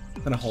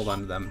 I'm gonna hold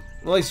on to them.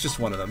 Well, at least just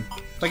one of them.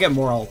 If I get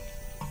more, I'll...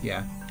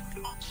 yeah.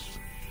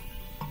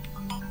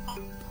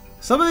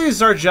 Some of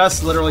these are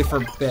just literally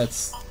for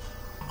bits.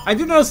 I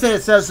do notice that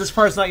it says this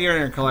part's not in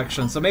your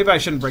collection, so maybe I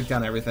shouldn't break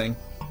down everything.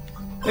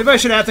 Maybe I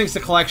should add things to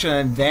collection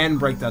and then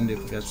break down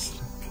duplicates.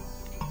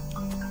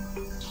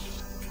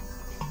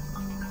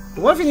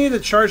 But what if you need to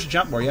charge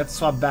jump more? You have to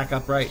swap back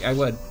up, right? I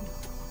would.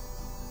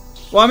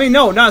 Well, I mean,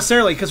 no, not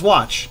necessarily, because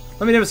watch.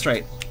 Let me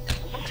demonstrate.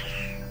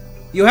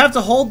 You have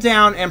to hold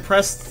down and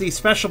press the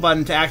special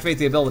button to activate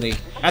the ability.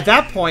 At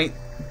that point,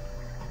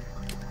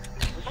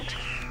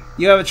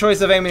 you have a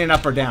choice of aiming it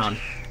up or down.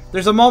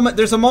 There's a moment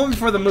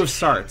before the move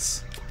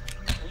starts.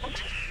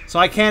 So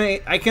I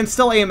can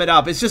still aim it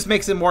up. It just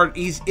makes it more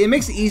easy. It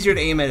makes it easier to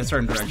aim it in a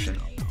certain direction.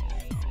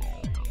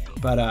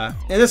 But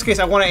in this case,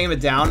 I want to aim it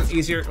down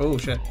easier. Oh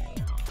shit!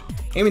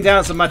 Aiming down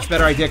is a much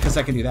better idea because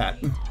I can do that.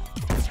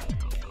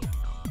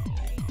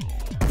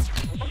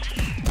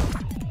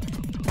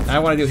 I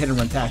want to do hit and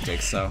run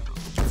tactics, so.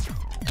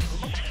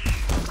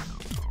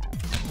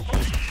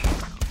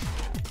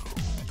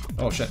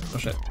 Oh shit! Oh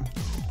shit!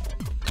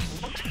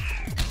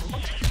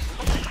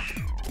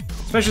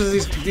 Especially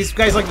these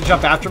guys like to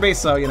jump after me,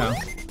 so, you know.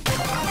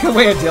 Good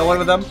way of dealing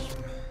with them.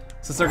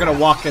 Since they're going to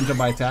walk into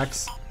my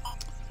attacks.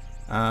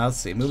 Let's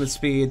see. Movement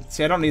speed.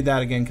 See, I don't need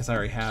that again because I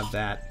already have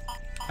that.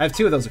 I have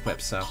 2 of those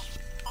equipped, so.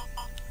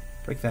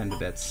 Break that into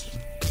bits.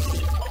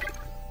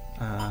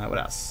 What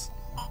else?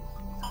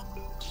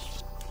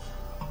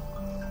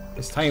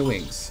 There's tiny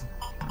wings.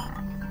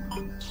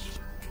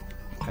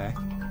 Okay.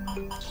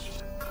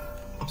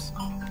 Oops.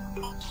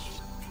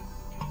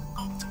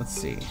 Let's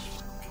see.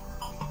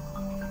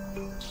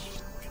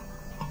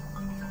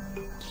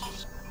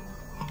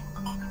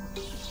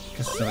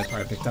 This is the only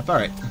part I picked up.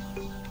 Alright.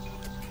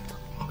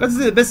 Good to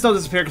see the bits don't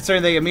disappear,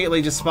 considering they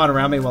immediately just spawn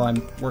around me while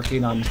I'm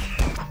working on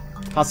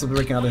possibly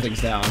breaking other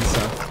things down,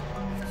 so.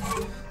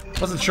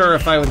 Wasn't sure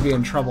if I would be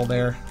in trouble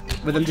there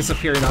with them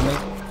disappearing on me.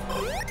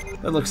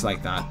 It looks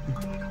like not.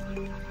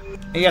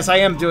 And yes, I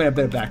am doing a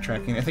bit of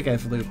backtracking. I think I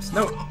have loops.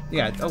 No,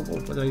 yeah. Oh,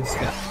 what did I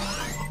skip?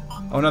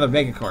 Oh, another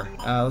Mega Core.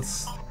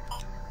 Let's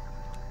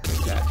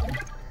take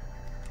that.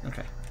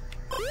 Okay.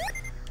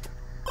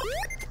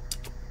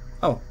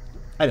 Oh,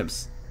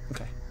 items.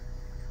 Okay.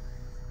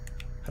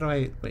 How do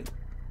I... wait.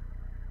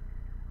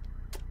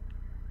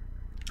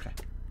 Okay.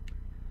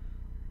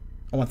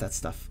 I want that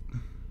stuff.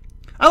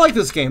 I like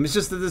this game. It's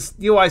just that this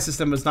UI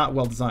system is not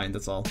well designed,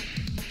 that's all.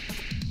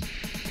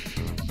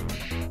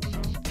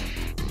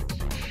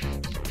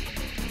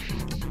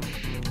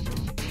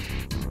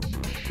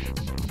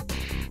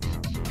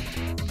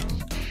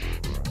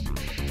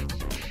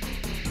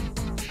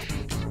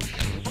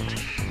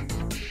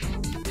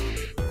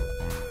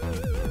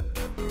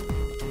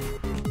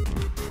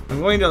 I'm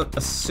going to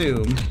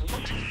assume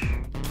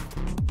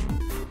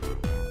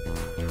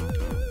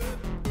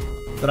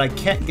that I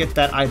can't get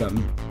that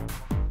item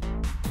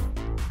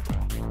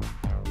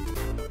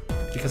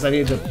because I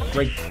need to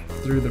break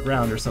through the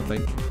ground or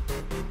something.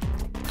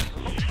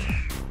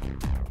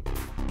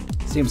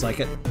 Seems like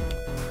it.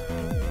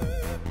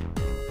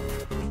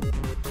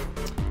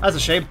 That's a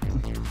shame.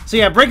 So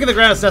yeah, breaking the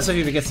ground is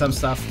necessary to get some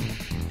stuff.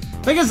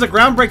 The thing is, the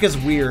ground break is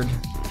weird.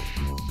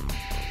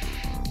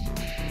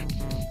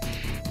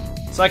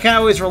 So I can't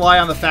always rely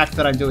on the fact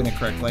that I'm doing it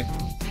correctly.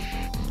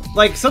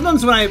 Like,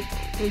 sometimes when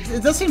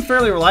it does seem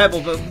fairly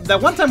reliable, but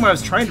that one time when I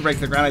was trying to break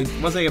the ground,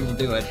 I wasn't able to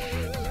do it.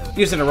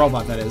 Using a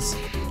robot, that is.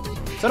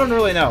 So I don't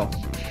really know.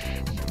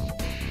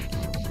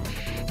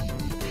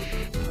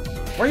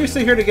 Were you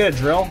still here to get a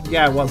drill?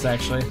 Yeah, I was,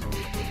 actually.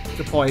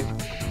 Good point.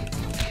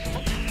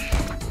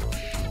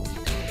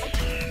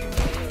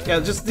 Yeah,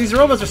 just these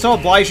robots are so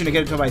obliging to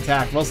get into my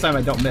attack. Most of the time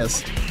I don't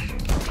miss.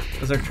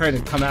 because they're trying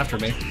to come after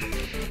me.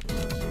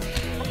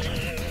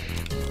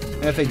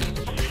 And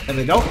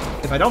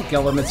if I don't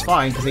kill them, it's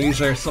fine because they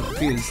usually are so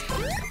confused.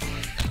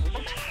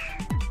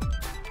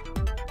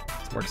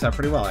 This works out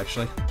pretty well,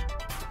 actually.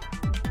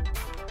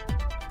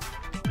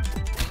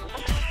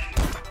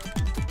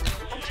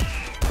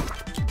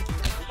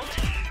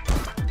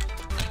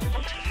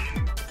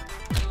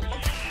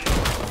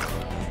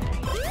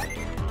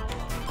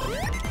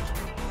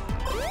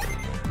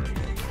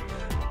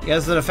 Yeah,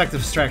 this is an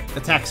effective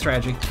attack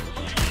strategy.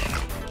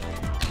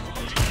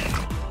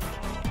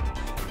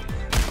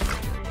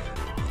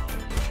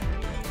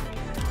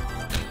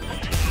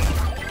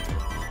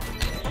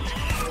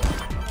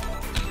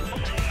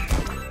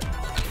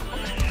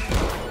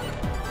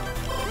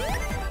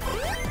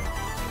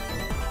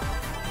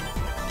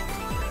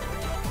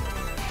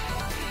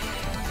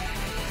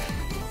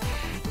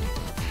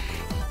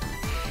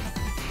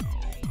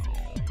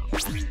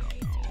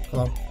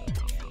 Hello.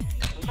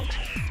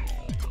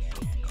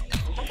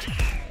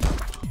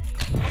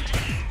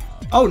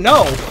 Oh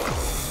no!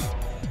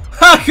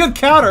 Ha! Good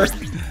counter!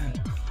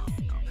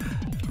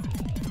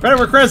 Credit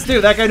where credit's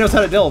due, that guy knows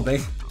how to deal with me.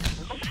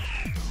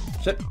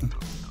 Shit.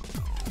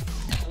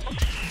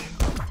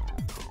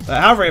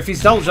 However, if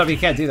he's double jumping, he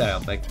can't do that, I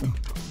don't think.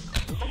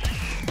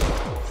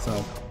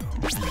 So.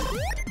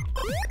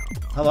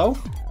 Hello?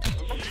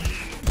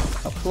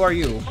 Oh, who are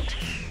you?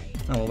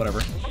 Oh, well,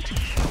 whatever.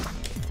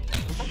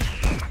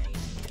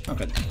 Oh,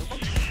 good.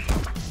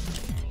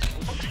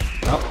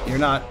 Oh, you're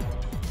not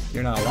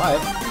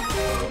alive.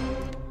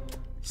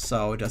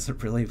 So it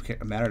doesn't really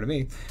matter to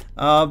me.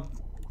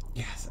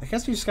 Yes, I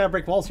guess we just gotta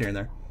break walls here and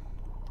there.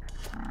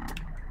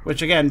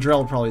 Which again, drill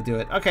will probably do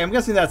it. Okay, I'm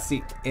guessing that's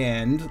the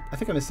end. I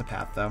think I missed a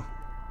path though.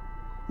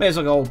 May as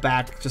well go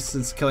back, just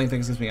since killing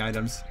things gives me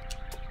items.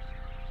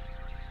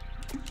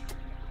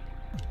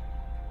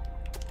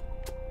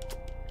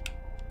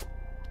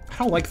 I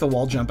don't like the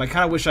wall jump. I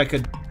kind of wish I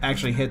could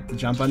actually hit the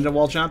jump under the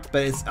wall jump,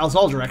 but it's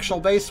all directional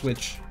based,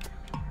 which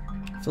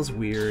feels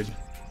weird.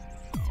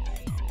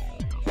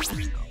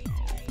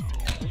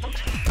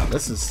 Oh,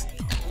 this is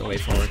the way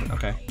forward.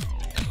 Okay.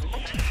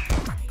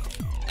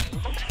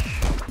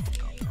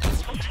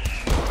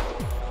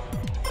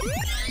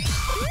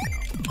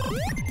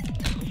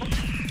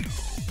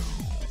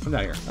 Come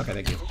down here. Okay,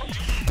 thank you.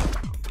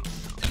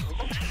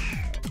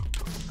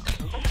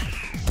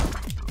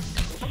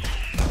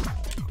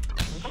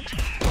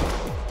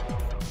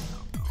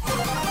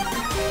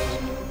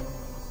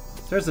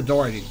 There's the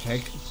door I need to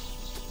take.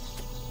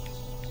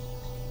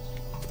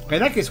 Okay,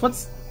 in that case,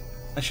 what's...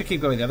 I should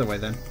keep going the other way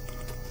then.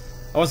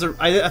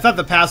 I thought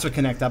the paths would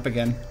connect up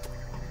again.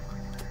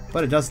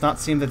 But it does not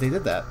seem that they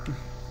did that.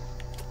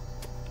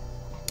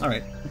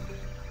 Alright.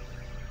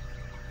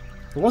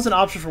 There was an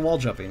option for wall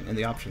jumping in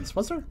the options.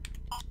 Was there?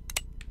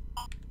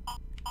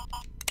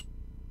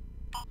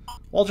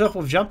 Wall jump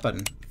with jump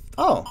button.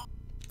 Oh,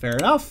 fair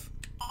enough.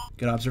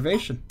 Good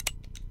observation.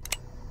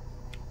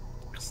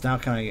 It's now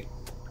kind of...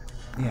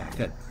 Yeah,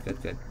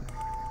 good.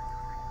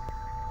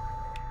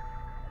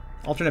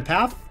 Alternate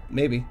path?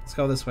 Maybe. Let's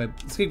go this way.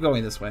 Let's keep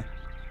going this way.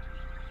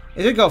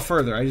 It did go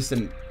further. I just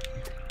didn't...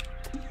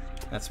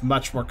 That's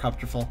much more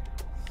comfortable.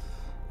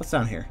 What's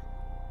down here?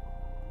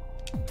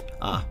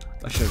 Ah,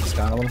 I should have just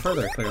gone a little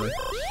further, clearly.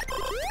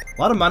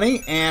 A lot of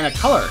money and a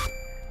color.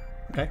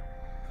 Okay.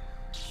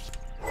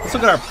 Let's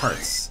look at our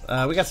parts.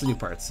 We got some new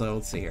parts, so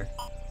let's see here.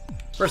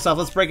 First off,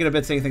 let's break it a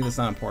bit so anything that's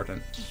not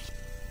important.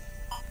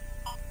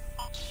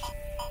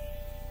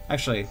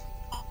 Actually,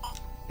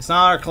 it's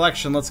not our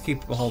collection. Let's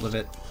keep a hold of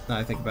it. Now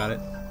I think about it.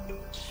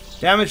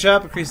 Damage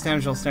up. Increase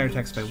damage on standard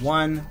attacks by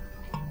 1.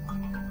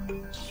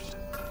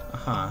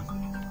 Uh-huh.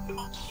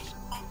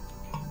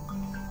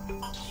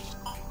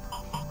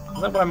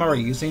 Is that what I'm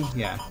already using?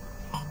 Yeah.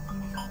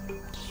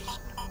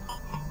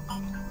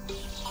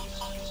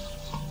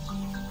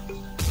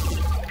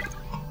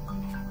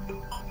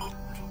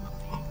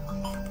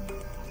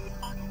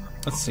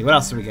 Let's see, what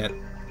else do we get?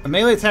 A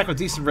melee attack with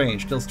decent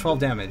range, deals 12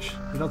 damage.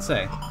 You don't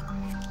say.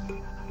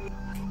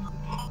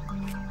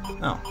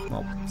 Oh,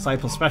 well, side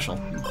plus special.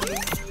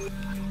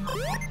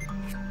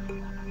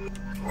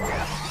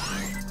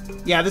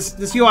 Yeah,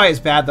 this UI is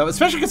bad though,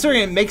 especially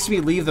considering it makes me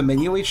leave the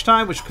menu each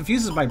time, which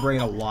confuses my brain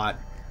a lot.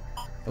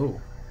 Ooh.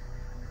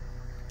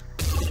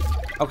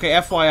 Okay,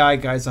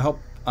 FYI guys, I hope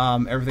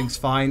everything's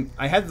fine.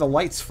 I had the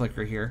lights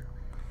flicker here.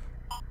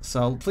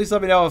 So please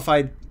let me know if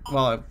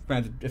well,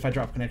 granted, if I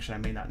drop connection, I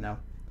may not know.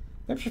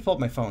 Maybe I should pull up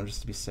my phone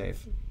just to be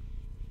safe.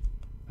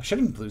 I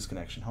shouldn't lose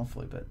connection,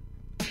 hopefully, but...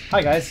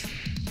 Hi, guys.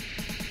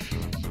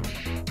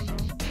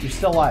 You're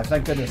still alive,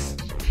 thank goodness.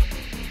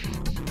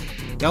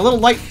 Yeah, little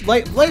light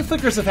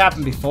flickers have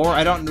happened before.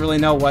 I don't really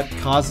know what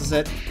causes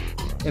it.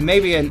 It may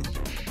be an...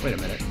 Wait a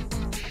minute.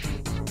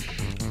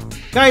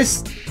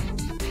 Guys,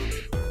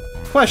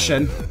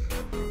 question.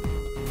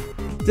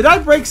 Did I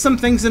break some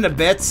things into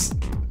bits?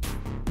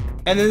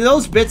 And then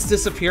those bits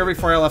disappear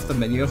before I left the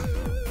menu?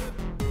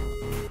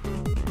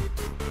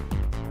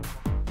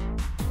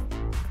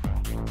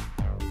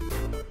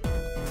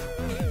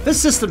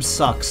 This system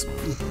sucks.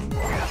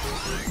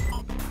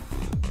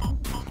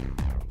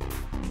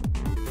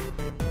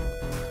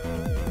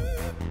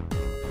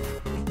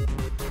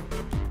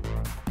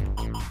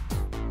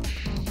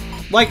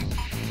 Like,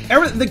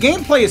 the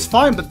gameplay is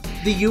fine, but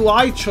the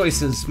UI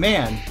choices,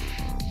 man.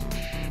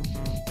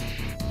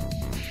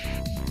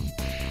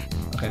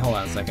 Okay, hold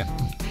on a second.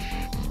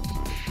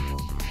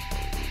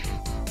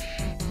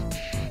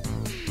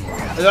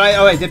 Oh,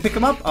 I did pick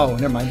them up? Oh,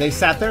 never mind. They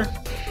sat there?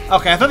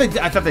 Okay, I thought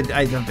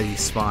they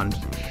spawned.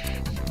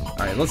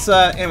 Alright, let's,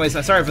 anyways,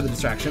 sorry for the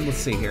distraction. Let's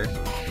see here.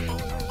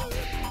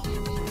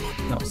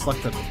 No,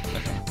 select the,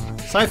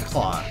 okay. Scythe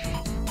Claw.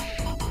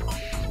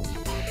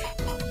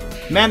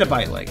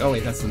 Megabyte leg. Oh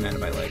wait, that's the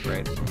Megabyte leg,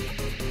 right? I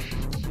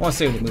want to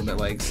save the movement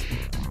legs.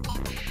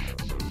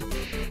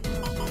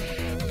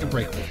 I can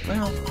break one.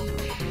 Well,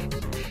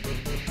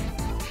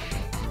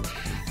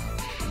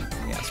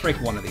 yeah, let's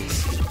break one of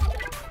these.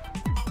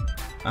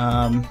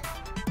 That's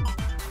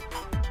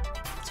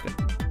good.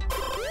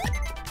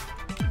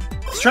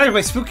 Distracted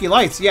by spooky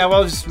lights. Yeah,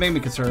 well, it just made me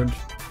concerned.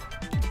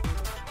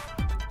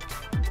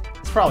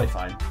 It's probably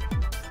fine.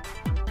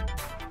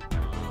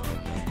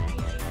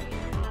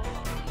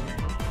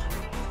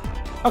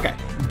 Okay.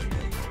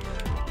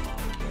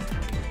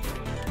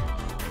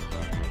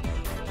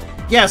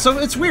 Yeah, so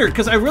it's weird,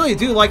 because I really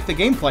do like the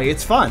gameplay.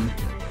 It's fun.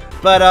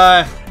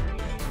 But,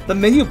 the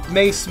menu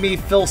makes me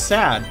feel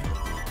sad.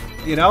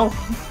 You know?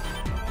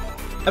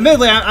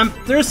 Admittedly,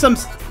 there is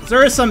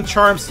some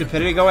charm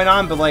stupidity going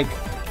on, but, like,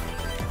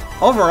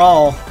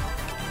 overall,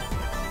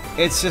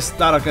 it's just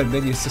not a good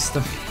menu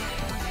system.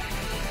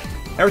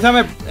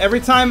 Every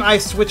time I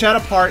switch out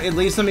a part, it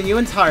leaves the menu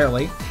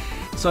entirely.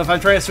 So if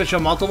I'm trying to switch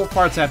on multiple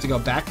parts, I have to go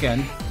back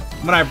in.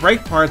 When I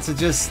break parts, it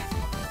just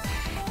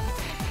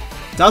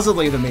doesn't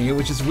leave the menu,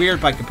 which is weird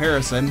by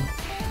comparison.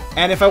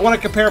 And if I want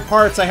to compare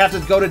parts, I have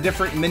to go to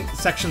different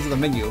sections of the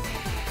menu.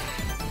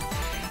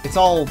 It's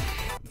all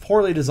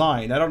poorly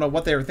designed. I don't know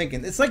what they were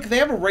thinking. It's like they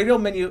have a radio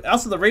menu.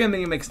 Also, the radio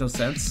menu makes no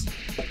sense.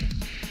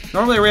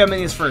 Normally, a radio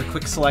menu is for a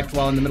quick select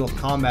while in the middle of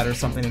combat or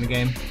something in the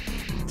game.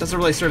 It doesn't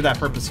really serve that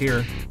purpose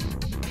here.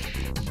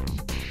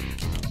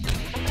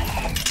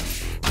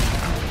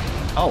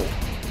 Oh,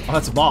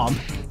 that's a bomb.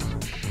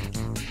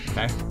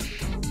 Okay.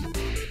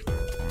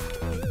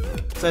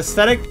 It's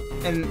aesthetic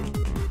in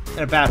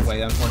a bad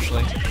way,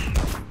 unfortunately.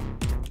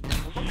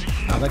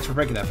 Oh, thanks for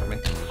breaking that for me.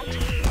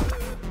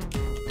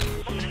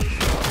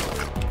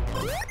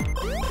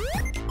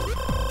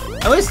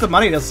 At least the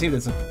money doesn't seem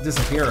to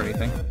disappear or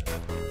anything.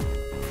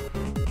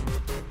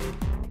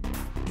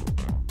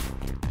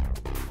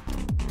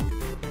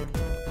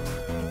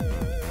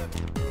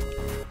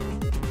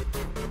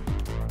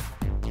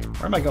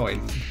 Where am I going?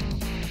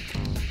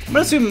 I'm gonna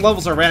assume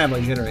levels are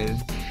randomly generated.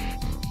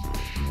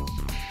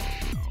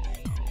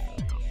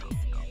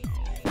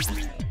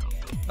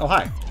 Oh,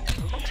 hi.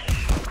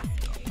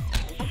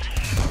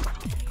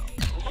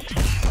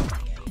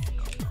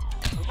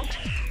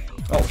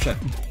 Oh, shit.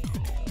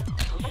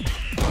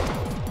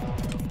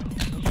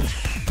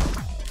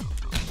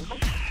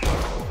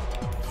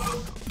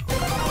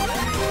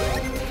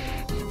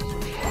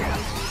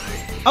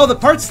 Oh, the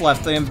parts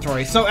left the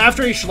inventory. So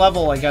after each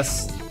level, I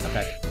guess...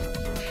 Okay.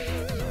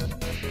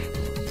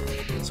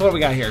 So what do we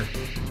got here?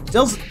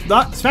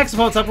 Smacks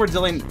opponents upward,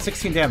 dealing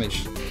 16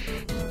 damage.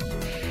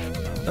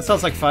 That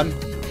sounds like fun.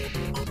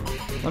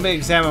 Let me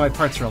examine my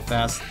parts real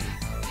fast.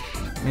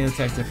 Main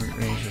attack, different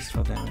ranges,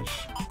 12 damage.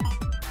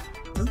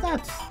 Isn't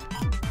that...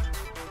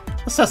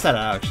 Let's test that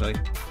out, actually.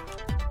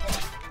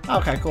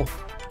 Okay, cool.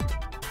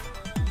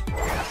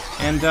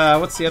 And,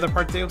 what's the other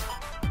part do?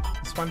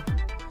 This one?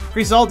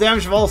 Increases all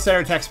damage of all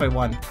standard attacks by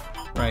 1.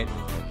 Right.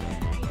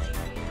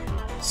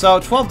 So,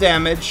 12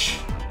 damage.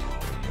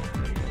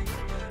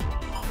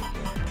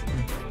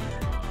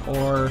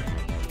 Or...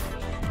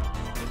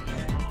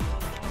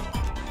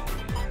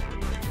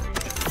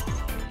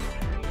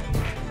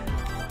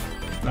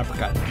 an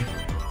uppercut.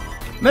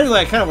 Admittedly,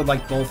 I kind of would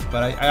like both,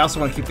 but I also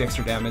want to keep the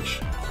extra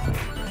damage.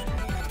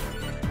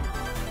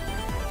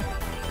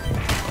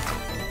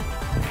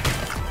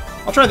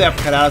 I'll try the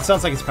uppercut out. It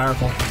sounds like it's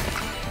powerful.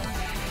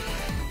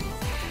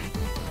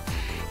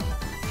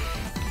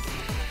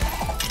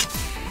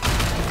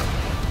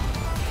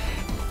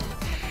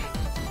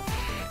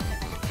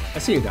 I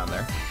see you down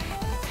there.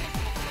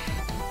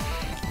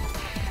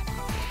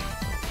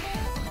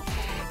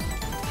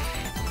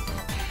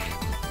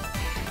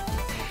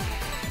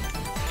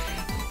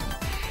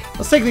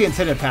 Let's take the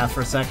intended path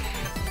for a sec.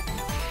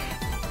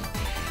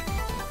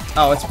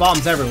 Oh, it's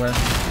bombs everywhere.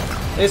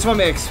 They just want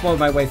me to explode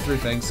my way through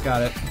things.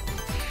 Got it.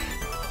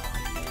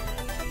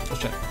 Oh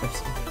shit.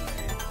 Oops.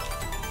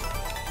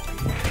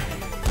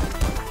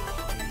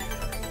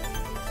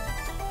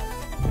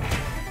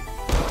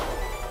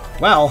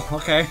 Well,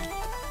 okay.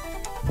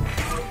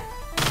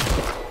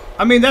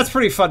 I mean, that's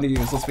pretty fun to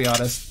use, let's be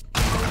honest.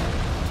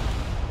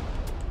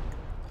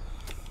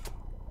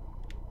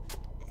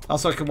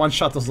 Also, I can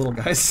one-shot those little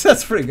guys.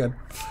 That's pretty good.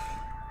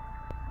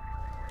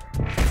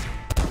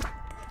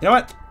 You know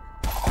what?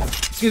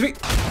 Excuse me.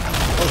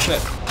 Oh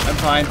shit. I'm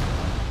fine.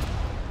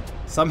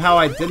 Somehow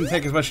I didn't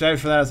take as much damage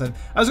for that as I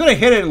was gonna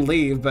hit it and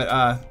leave,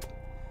 but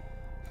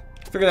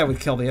figured that would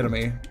kill the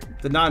enemy.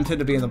 Did not intend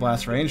to be in the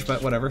blast range,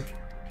 but whatever.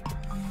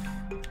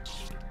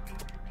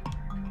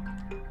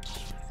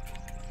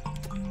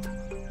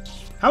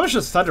 How much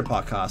does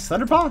Thunderpaw cost?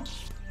 Thunderpaw?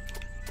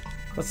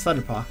 What's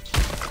Thunderpaw?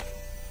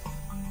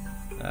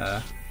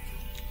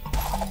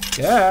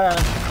 Yeah.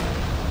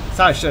 That's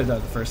how I should have done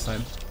it the first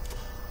time.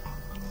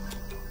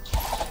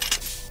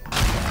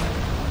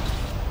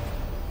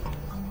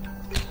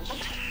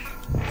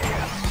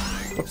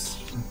 Whoops.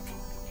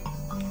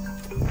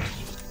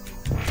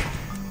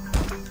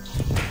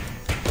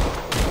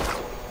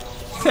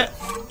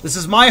 This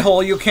is my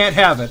hole, you can't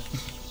have it.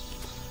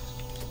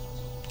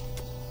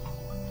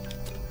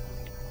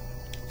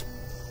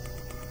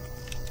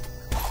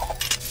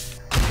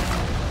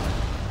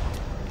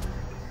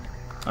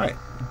 Alright.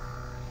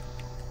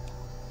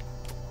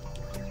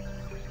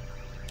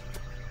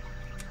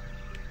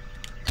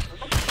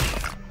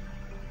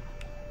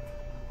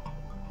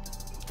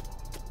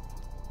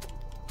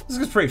 This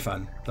is pretty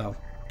fun, though.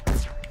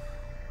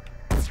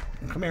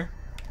 Come here.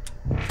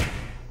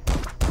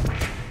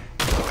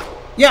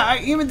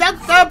 Yeah, even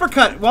that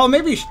uppercut, well,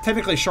 maybe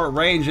technically short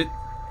range,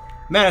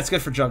 man, it's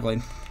good for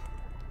juggling.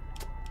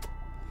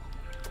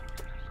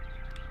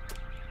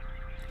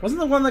 Wasn't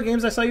that one of the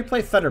games I saw you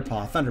play?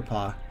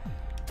 Thunderpaw.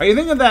 Are you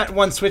thinking of that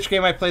one Switch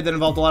game I played that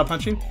involved a lot of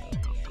punching?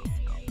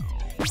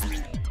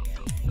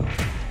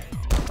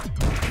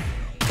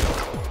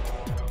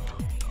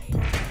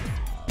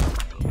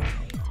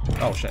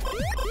 Oh, shit.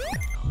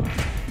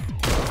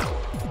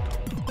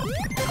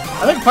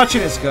 I think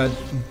punching is good.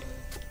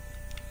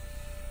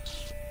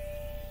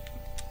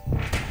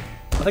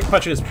 I think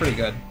punching is pretty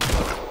good.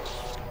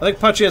 I think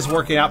punching is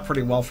working out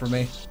pretty well for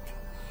me.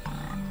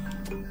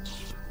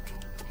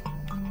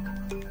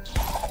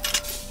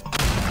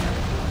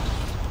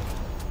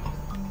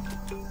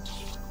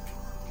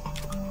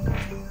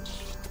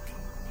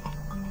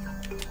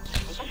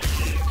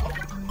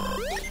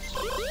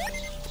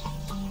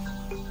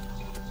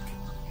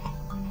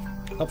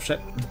 Oh, shit.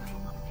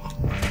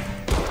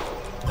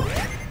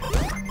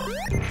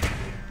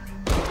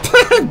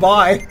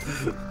 Bye.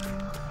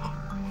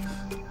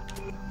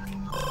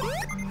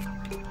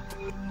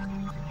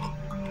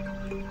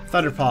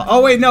 Thunderpaw.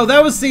 Oh wait, no,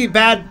 that was the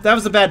bad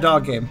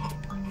dog game.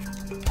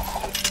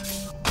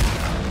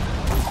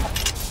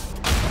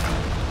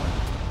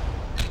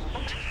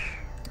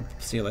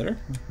 See you later.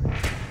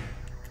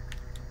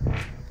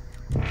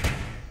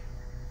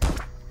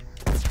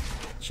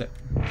 Shit.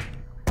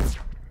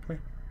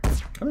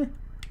 Come here.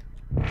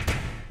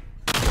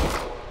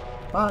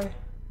 Bye.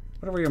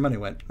 Whatever your money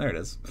went. There it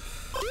is.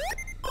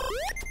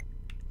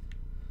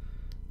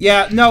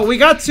 Yeah, no, we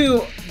got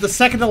to the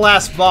second to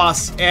last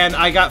boss, and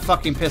I got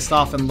fucking pissed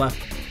off and left.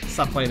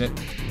 Stopped playing it.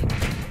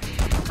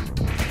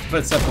 Put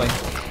it simply.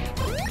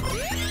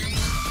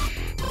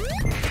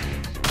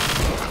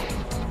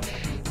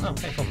 Oh,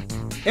 okay, full.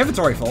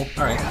 Inventory full.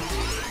 Alright.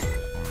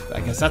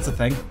 I guess that's a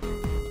thing.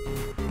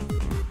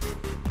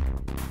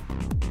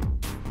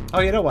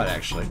 Oh, you know what,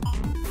 actually?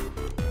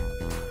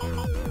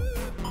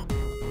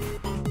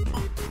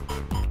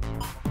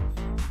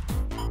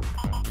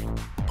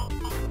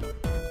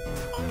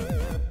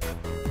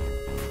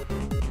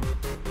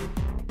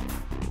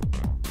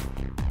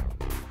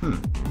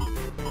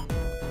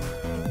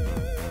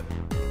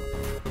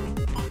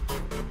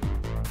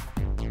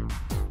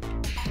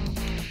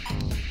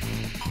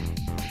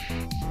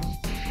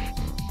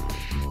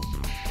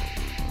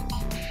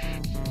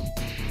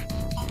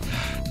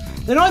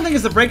 The only thing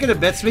is the Break Into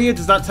Bits video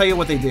does not tell you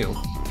what they do.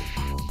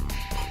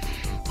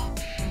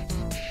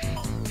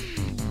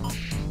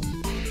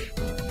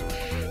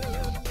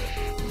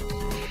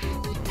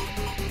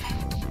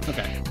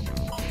 Okay.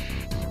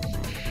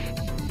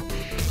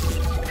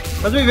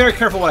 I have to be very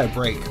careful what I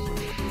break.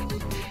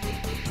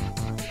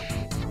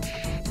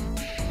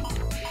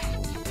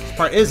 This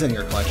part is in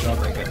your collection, I'll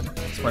break it.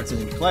 This part's in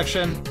your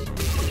collection.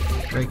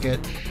 Break it.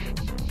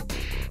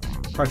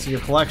 Parts of your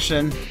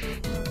collection.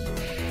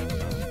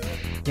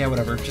 Yeah,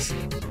 whatever. Just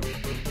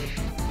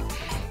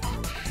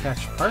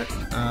attach part.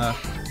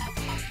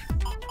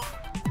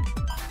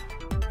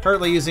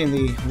 Currently using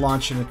the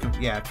launch and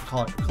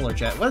cooler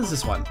jet. What is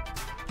this one?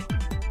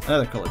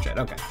 Another cooler jet.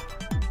 Okay.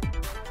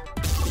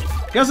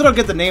 You also don't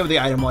get the name of the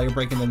item while you're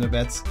breaking them to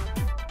bits.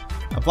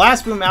 A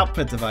blast boom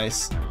output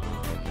device.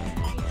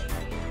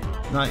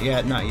 Not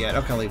yet. Not yet.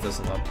 Okay, I'll leave this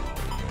alone.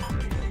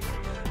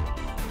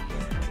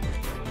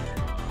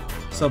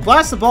 So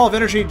blast a ball of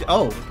energy.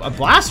 Oh, a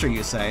blaster,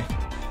 you say?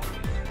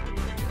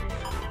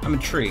 I'm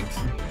intrigued.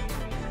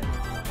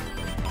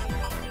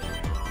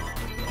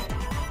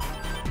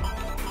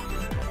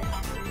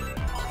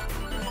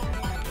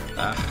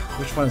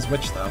 Which one is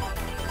which, though?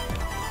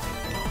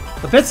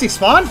 The Bitsy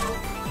spawn?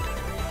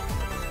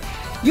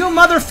 You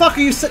motherfucker,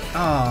 you said...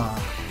 Ah.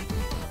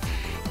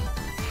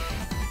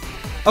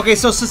 Okay,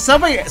 so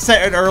somebody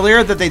said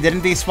earlier that they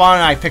didn't despawn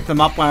and I picked them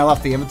up when I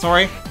left the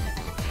inventory.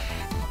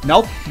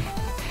 Nope.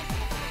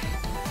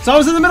 So I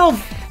was in the middle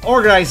of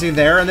organizing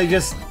there and they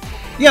just...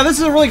 Yeah, this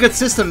is a really good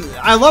system.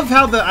 I love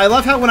how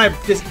when I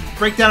just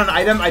break down an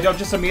item, I don't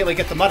just immediately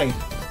get the money.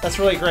 That's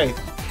really great.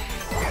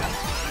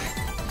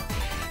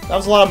 That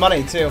was a lot of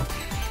money too.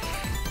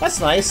 That's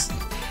nice.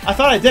 I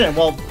thought I didn't.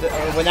 Well,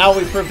 now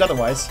we proved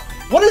otherwise.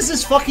 What is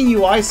this fucking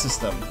UI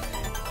system?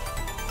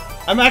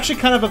 I'm actually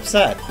kind of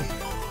upset.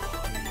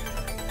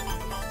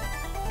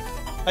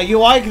 A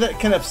UI that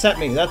can upset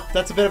me.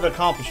 That's a bit of an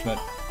accomplishment.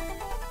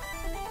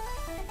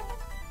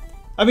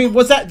 I mean,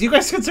 was that... Do you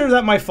guys consider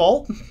that my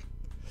fault?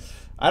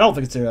 I don't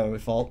consider that my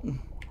fault.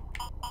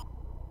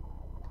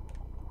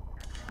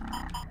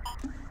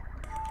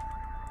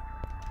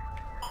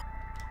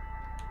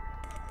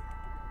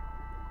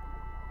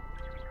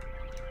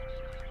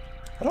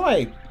 How do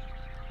I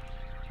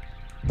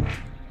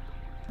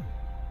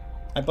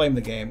blame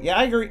the game. Yeah,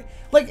 I agree.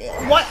 Like,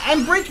 what?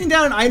 I'm breaking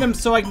down an item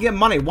so I can get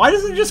money. Why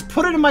doesn't it just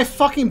put it in my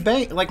fucking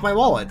bank, like my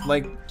wallet?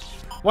 Like,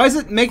 why does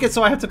it make it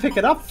so I have to pick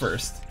it up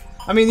first?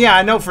 I mean, yeah,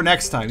 I know for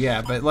next time,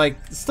 yeah, but like,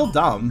 it's still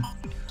dumb.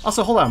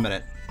 Also, hold on a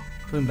minute.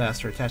 Boom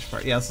Bastard, attach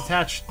part. Yeah, it's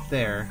attached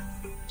there.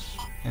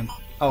 And,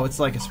 oh, it's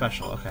like a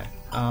special, okay.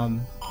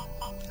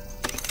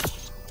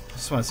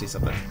 Just want to see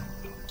something.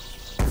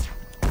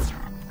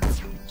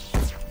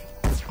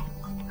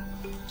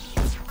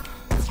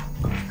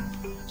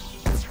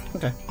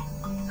 Okay.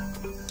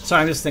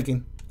 Sorry, I'm just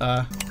thinking.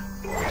 That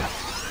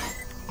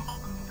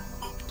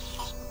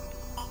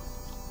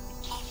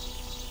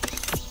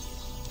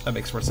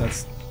makes more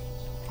sense.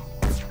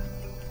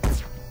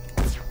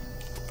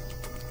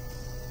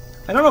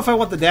 I don't know if I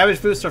want the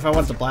damage boost or if I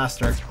want the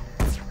blaster.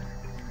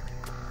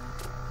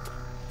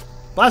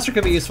 Blaster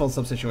could be useful in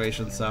some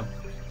situations, so.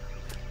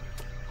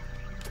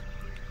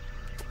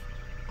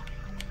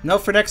 No,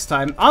 for next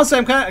time. Honestly,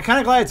 I'm kind of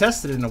glad I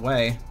tested it in a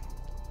way.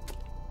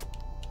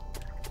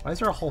 Why is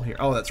there a hole here?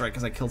 Oh, that's right,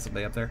 because I killed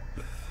somebody up there.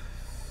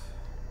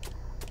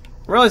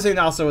 Realizing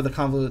also with the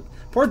convolute.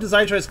 Poor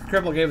design choice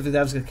cripple game with the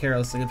devs get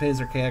careless. Like, it pays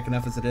archaic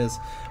enough as it is.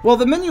 Well,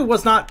 the menu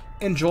was not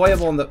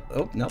enjoyable in the...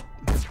 Oh, no.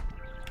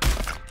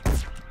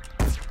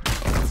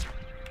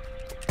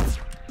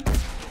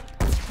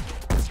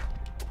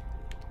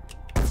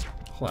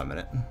 Hold on a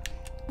minute.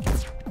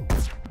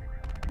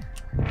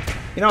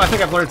 You know, I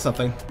think I've learned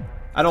something.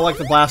 I don't like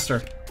the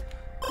blaster.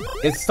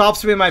 It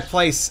stops me in my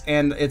place,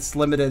 and it's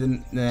limited,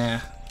 and nah.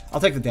 I'll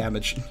take the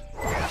damage.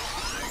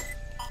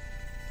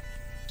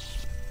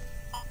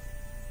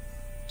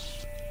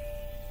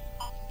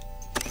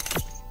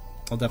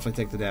 I'll definitely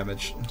take the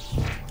damage.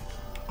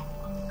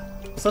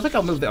 So I think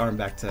I'll move the arm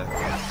back to...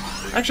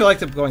 I actually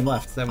liked it going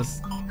left. That was...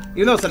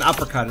 Even though it's an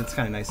uppercut, it's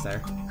kind of nice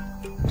there.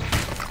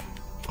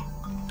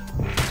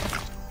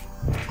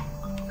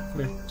 Come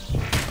here.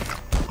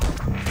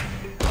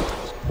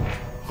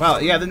 Wow,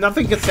 yeah, then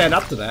nothing can stand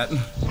up to that.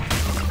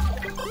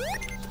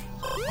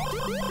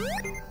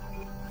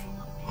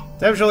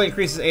 Damage only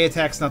increases A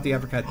attacks, not the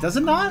uppercut. Does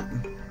it not?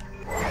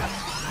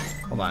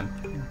 Hold on.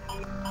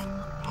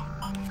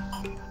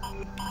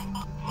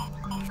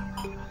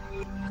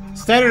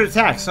 Standard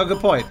attacks. Oh, good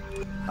point.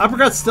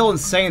 Uppercut's still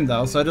insane,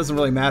 though, so it doesn't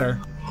really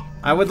matter.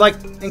 I would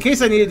like... In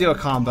case I need to do a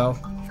combo.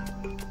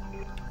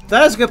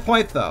 That is a good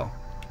point, though.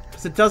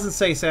 Because it doesn't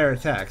say standard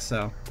attacks,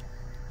 so...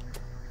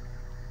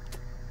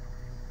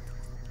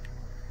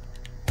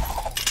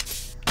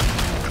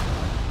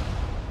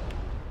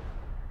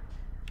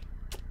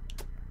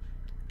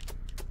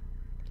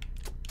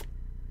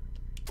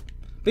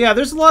 But yeah,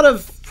 there's a lot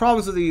of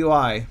problems with the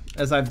UI,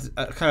 as I've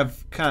kind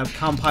of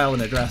compiled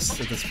and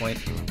addressed at this point.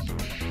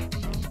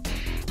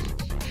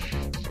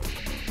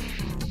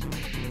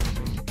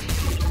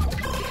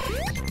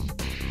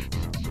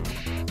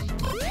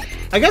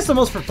 I guess the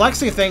most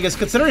perplexing thing is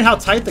considering how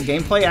tight the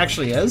gameplay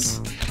actually is.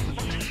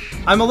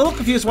 I'm a little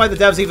confused why the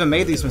devs even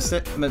made these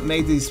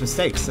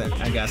mistakes,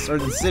 I guess, or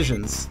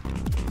decisions.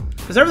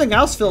 Because everything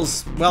else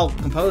feels well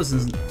composed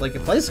and like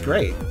it plays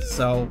great,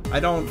 so I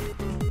don't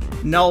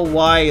know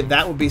why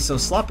that would be so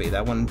sloppy.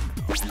 That one,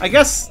 I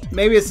guess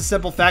maybe it's the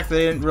simple fact that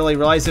they didn't really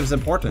realize it was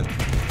important.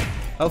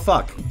 Oh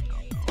fuck.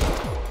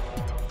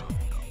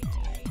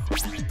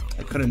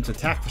 I couldn't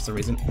attack for some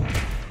reason.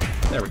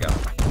 There we go.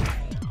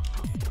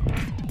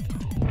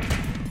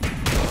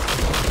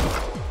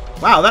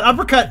 Wow, that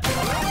uppercut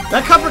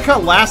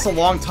lasts a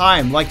long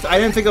time. Like, I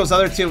didn't think those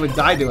other two would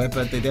die to it,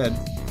 but they did.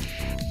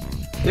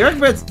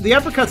 The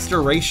uppercut's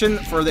duration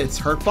for its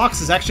hurt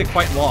box is actually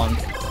quite long.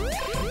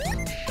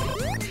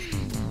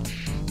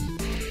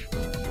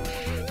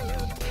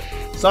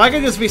 So I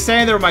could just be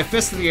standing there with my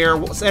fist in the air,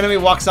 this enemy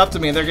walks up to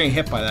me and they're getting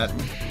hit by that.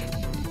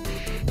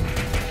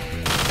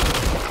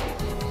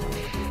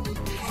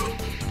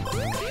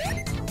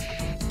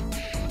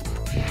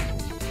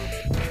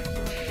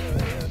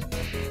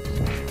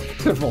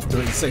 They're both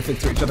doing the same thing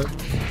to each other.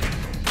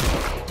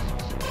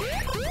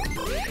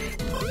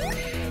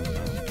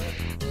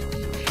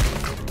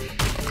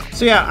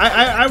 So yeah,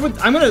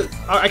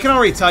 I can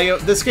already tell you,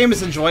 this game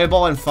is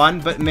enjoyable and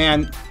fun, but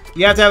man,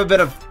 you have to have a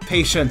bit of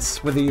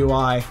patience with the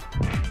UI.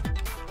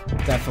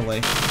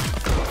 Definitely.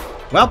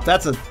 Well,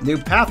 that's a new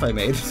path I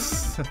made.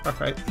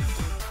 Alright.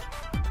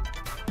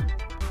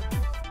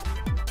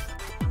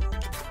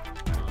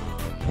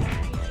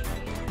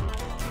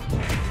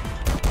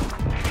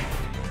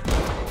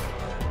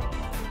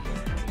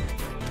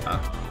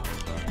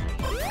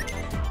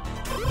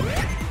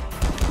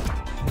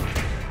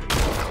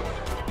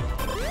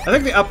 I I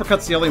think the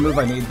uppercut's the only move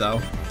I need,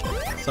 though.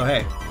 So,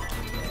 hey.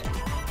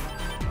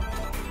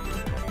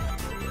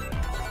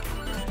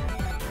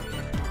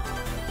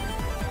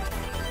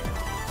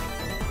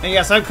 And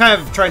yes, I'm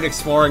kind of trying to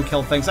explore and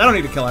kill things. I don't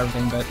need to kill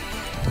everything, but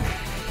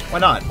why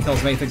not? Kill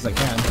as many things as I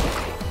can.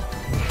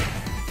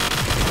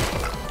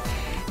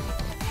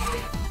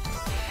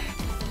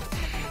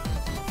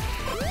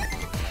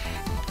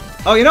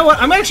 Oh, you know what?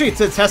 I'm actually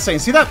testing.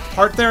 See that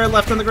part there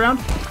left on the ground?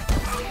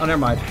 Oh, never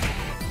mind.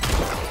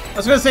 I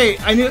was gonna say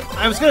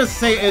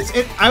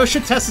I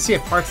should test to see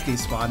if parts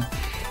despawn,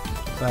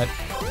 but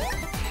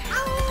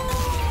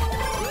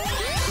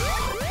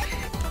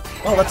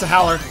oh, that's a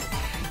Howler.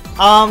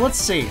 Let's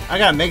see. I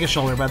got a Mega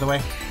Shoulder, by the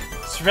way.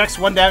 Subtracts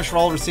 1 damage for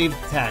all received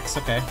attacks.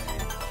 Okay.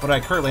 What do I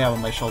currently have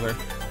on my shoulder?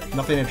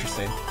 Nothing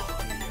interesting.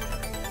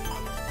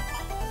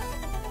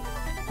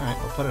 Alright,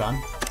 we'll put it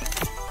on.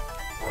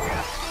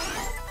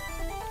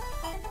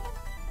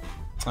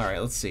 Alright,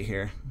 let's see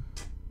here.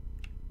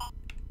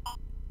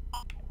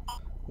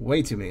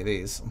 Way too many of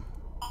these.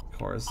 Of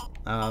course.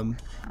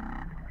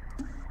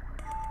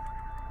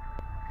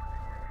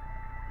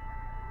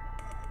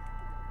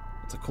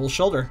 It's a cool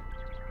shoulder.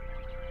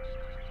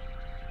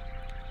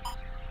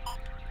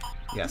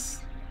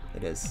 Yes,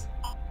 it is.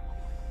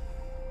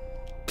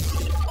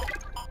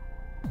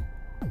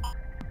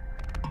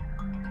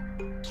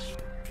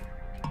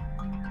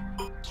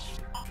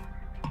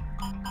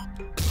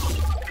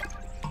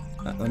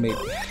 Let me...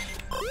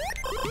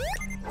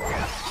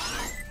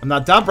 I'm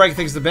not done breaking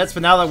things to bits,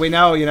 but now that we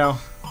know, you know...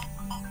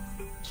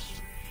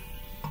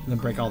 I'm gonna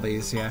break all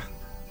these, yeah.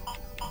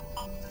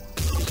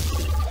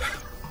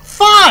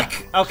 Fuck!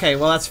 Okay,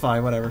 well that's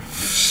fine, whatever.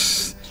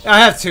 I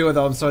have 2 of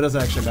them, so it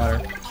doesn't actually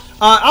matter.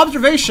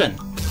 Observation!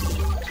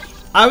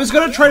 I was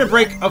gonna try to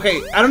break...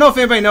 Okay, I don't know if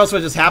anybody knows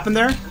what just happened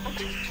there.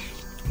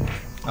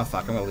 Oh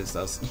fuck, I'm gonna lose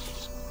those.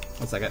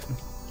 1 second.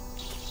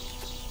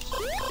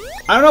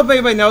 I don't know if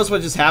anybody knows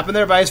what just happened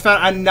there, but I just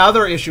found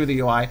another issue with the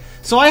UI.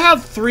 So I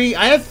have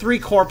 3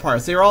 core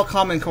parts. They were all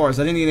common cores.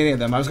 I didn't need any of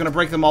them. I was gonna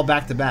break them all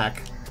back to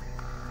back.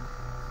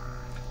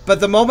 But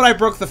the moment I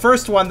broke the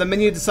first one, the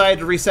menu decided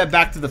to reset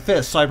back to the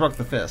fist, so I broke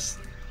the fist.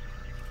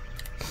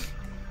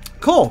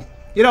 Cool.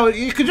 You know,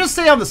 you could just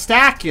stay on the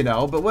stack, you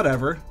know, but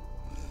whatever.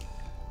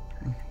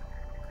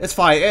 It's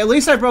fine. At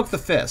least I broke the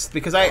fist,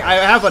 because I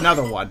have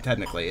another one,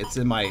 technically. It's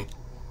in my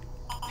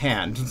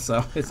hand,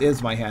 so it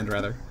is my hand,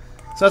 rather.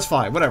 So that's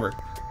fine, whatever.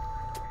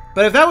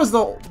 But if that was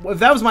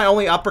my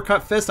only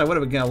uppercut fist, I would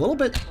have been a little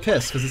bit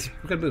pissed, because it's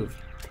a good move.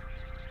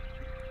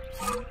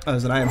 Oh,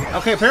 there's an item.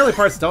 Okay, apparently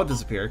parts don't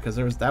disappear, because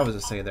that was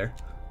just saying there.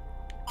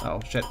 Oh,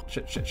 shit.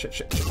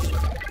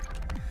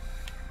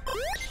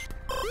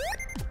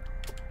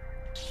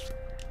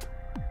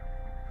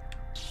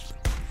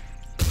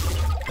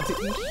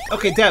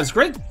 Okay, devs,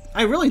 great.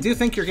 I really do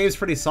think your game's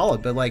pretty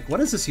solid, but like,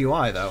 what is this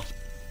UI though?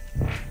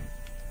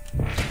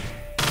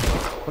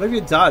 What have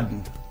you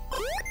done?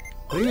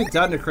 What have you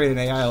done to create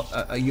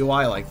a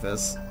UI like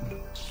this?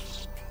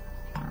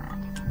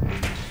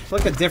 It's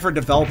like a different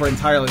developer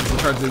entirely is in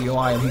charge of the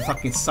UI, and he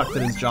fucking sucked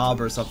at his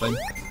job or something.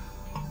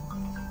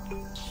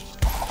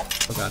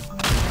 Oh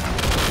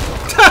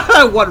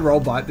god. One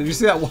robot. Did you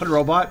see that one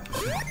robot?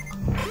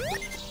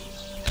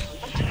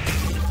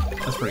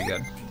 That's pretty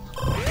good.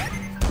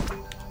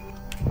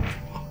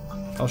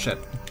 Oh shit.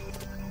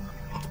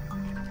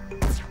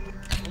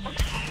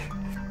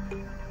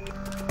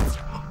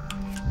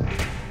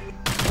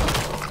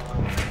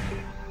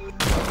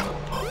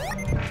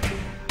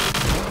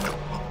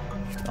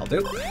 I'll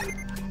do.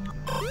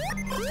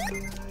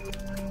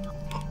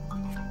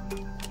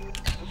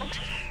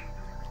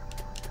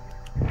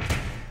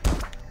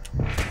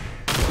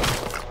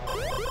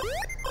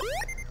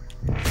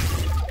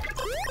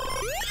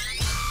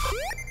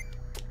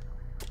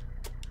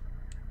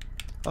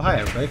 Oh, hi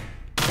everybody.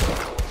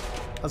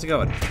 How's it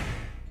going?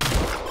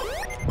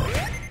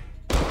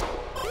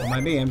 Don't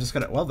mind me, I'm just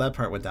gonna... Well, that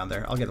part went down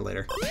there. I'll get it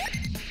later.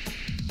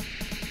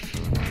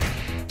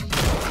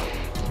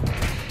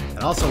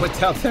 It also went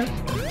down there.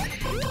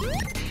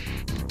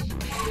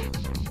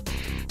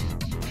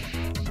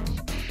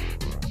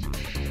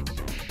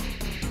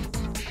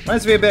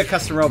 Reminds me a bit of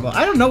Custom Robo.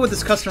 I don't know what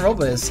this Custom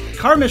Robo is.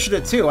 Car mentioned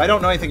it too. I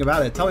don't know anything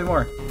about it. Tell me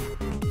more.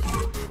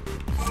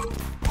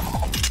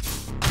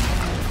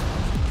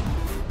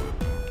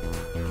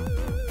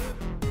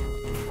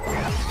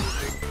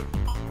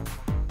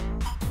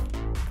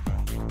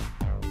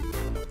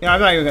 Yeah, I'm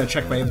not even going to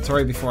check my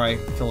inventory before I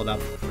fill it up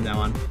from now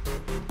on.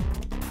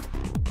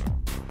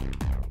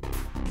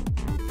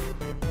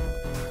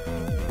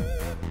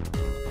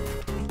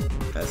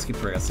 Okay, let's keep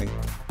progressing.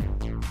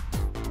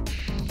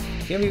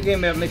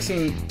 Game about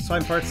mixing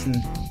swine parts and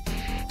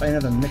finding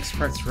other mixed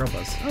parts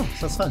robos. Oh,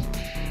 so that's fun.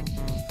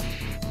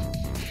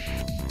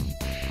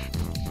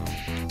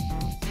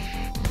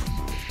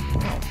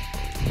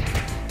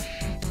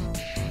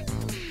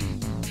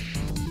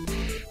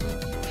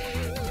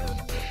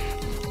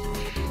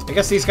 I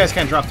guess these guys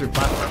can't drop through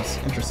platforms.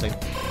 Interesting.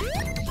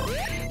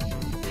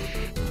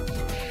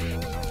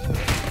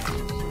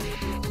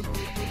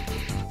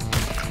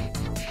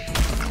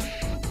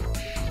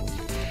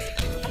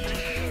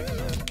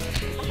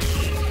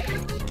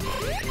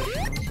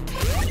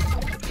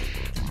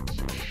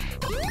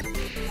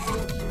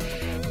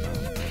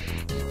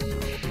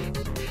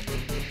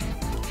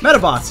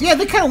 Metabots. Yeah,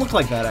 they kind of look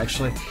like that,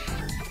 actually.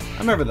 I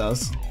remember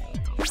those.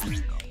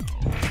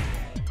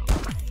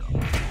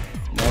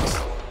 Next.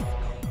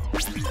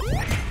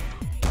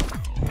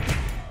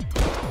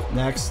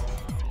 Next.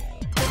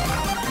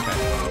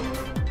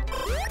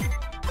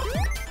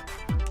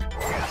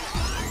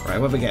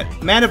 Alright, what do we get?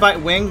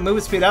 Megabyte wing,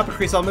 movement speed up,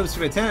 increase all movement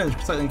speed by 10,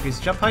 and slightly increase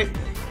jump height.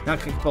 Not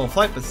capable of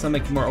flight, but still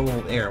make you more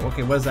old air.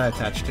 Okay, what is that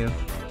attached to?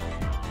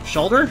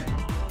 Shoulder?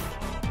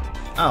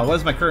 Oh, what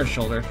is my current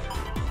shoulder?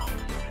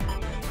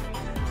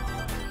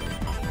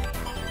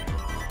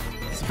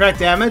 Subtract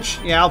damage?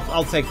 Yeah,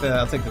 I'll take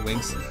the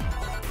wings.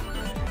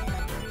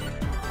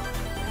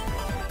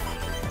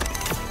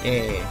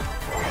 Yay.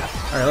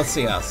 Alright, let's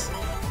see us.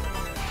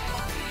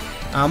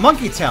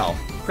 Monkey tail.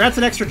 Grants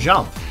an extra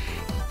jump.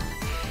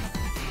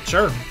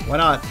 Sure, why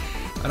not?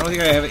 I don't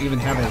think I even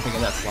have anything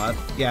in that slot.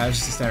 Yeah, it's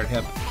just a standard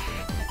hip.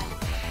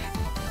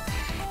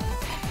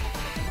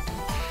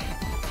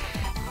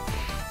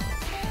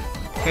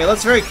 Okay,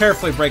 let's very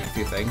carefully break a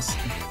few things.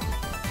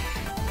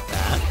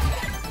 That.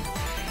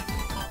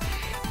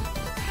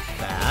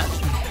 That.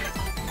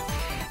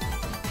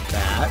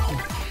 That.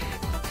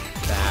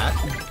 That.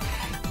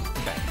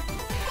 Okay.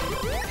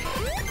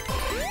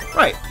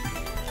 Right.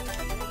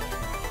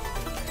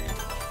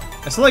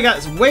 I suddenly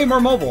got way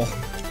more mobile.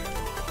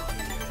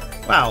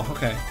 Wow,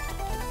 okay.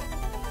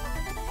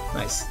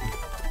 Nice.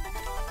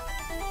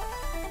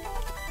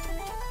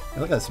 Hey,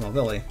 look at this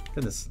mobility.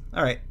 Goodness.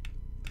 Alright.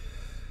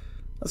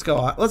 Let's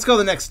go. Let's go to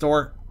the next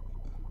door.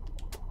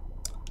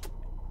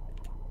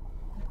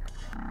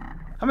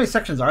 How many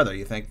sections are there,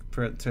 you think,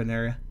 to an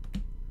area?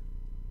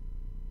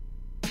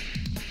 I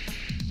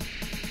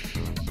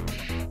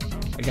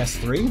guess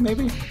 3,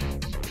 maybe?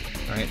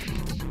 Alright.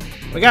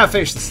 We gotta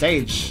finish the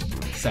stage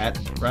set,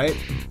 right?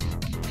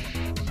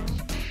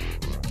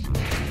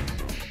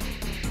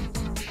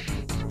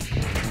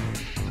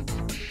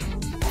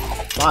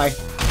 Bye.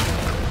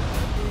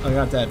 Oh, you're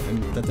not dead,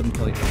 and that didn't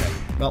kill you. Okay.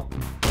 Well.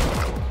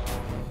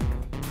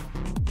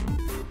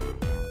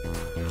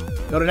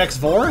 Go to next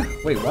Vor?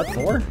 Wait, what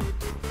Vor?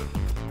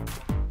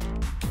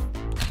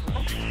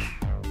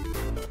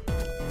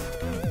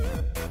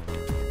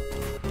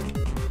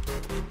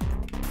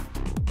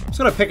 I'm just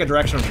gonna pick a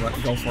direction to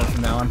go for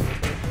from now on.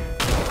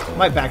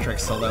 Might backtrack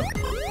still, though.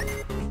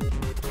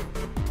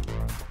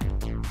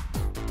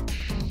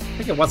 I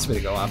think it wants me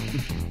to go up.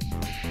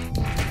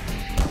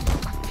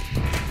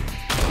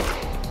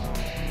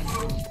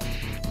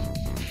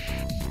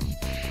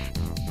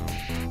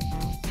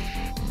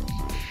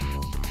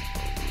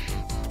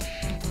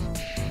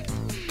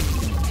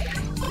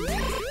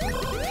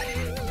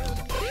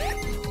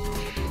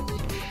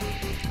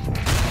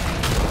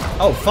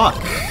 Oh,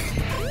 fuck.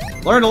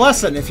 Learn a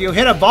lesson. If you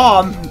hit a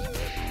bomb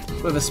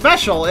with a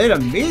special, it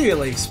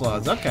immediately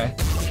explodes. Okay.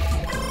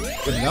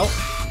 Good to know.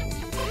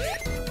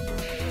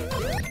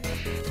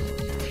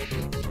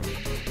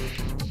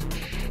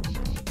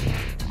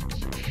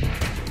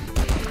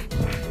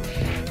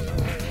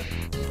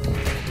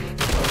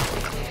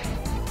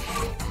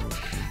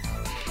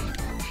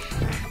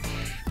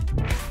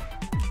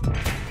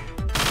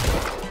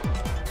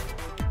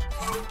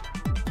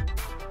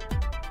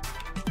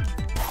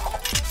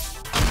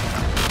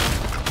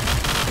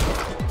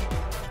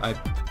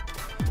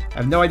 I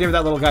have no idea where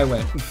that little guy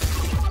went.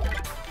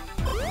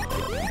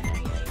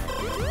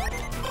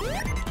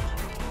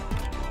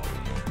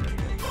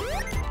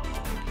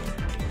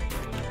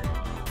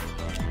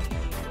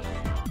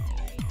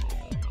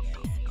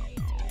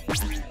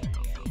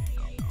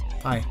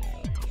 Hi.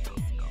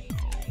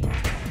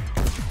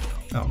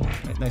 Oh,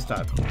 nice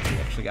job. You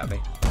actually got me.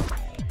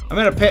 I'm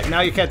in a pit,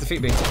 now you can't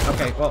defeat me.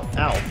 Okay, well,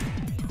 ow.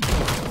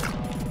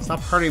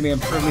 Stop hurting me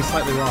and prove me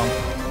slightly wrong.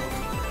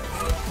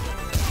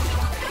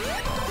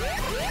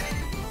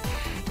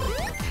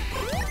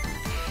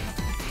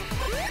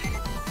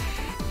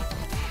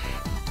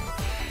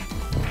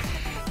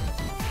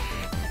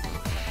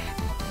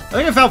 I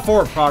think I found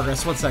forward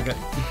progress. 1 second.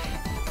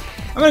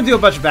 I'm gonna do a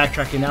bunch of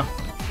backtracking now.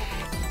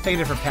 Take a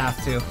different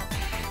path, too.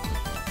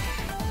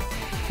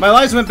 My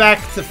lives went back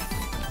to...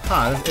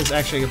 Huh, that is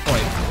actually a good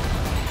point.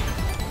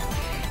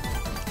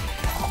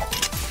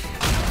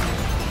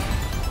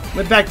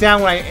 Went back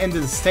down when I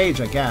ended the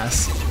stage, I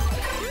guess.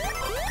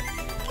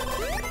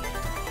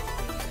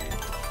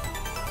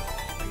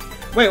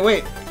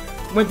 Wait.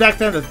 Went back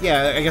down to...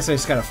 Yeah, I guess I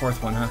just got a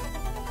 4th one, huh?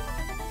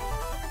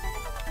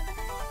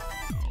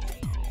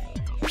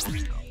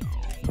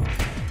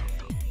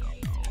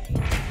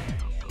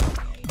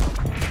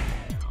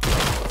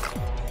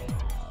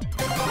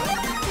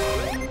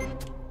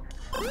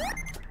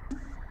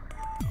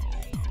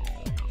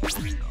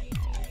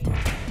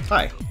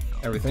 Hi,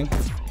 everything.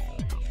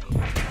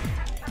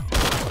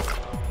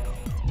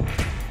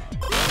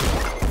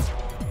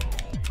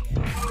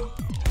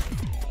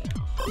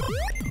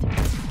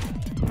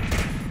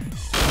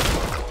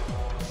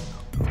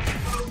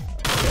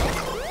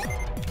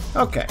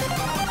 Okay.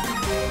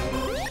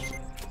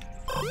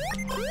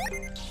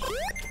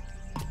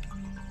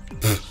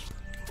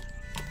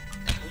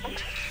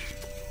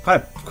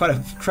 Quite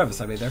a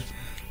crevice I made there.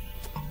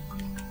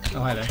 Oh,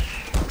 hi there.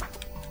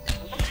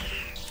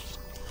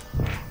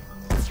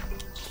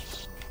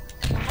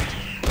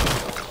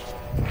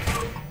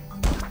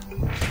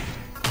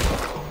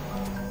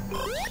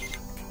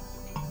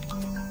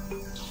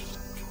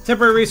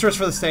 Temporary resource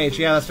for the stage.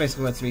 Yeah, that's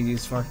basically what it's being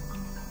used for.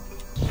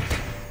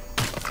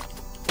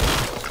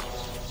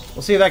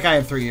 We'll see that guy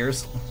in 3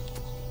 years.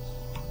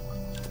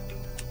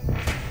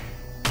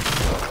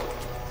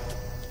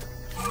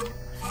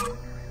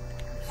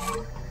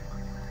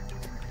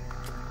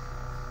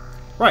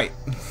 Right.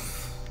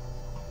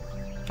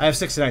 I have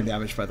 69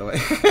 damage, by the way.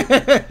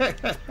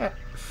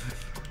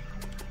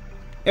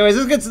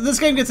 Anyways, this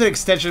game gets an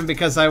extension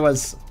because I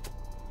was...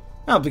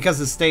 Oh, because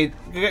the stage...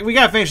 We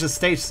gotta finish the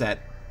stage set.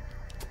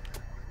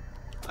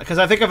 Because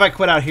I think if I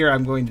quit out here,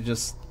 I'm going to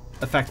just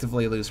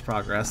effectively lose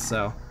progress,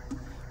 so...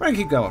 We're gonna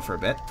keep going for a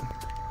bit.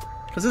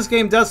 Because this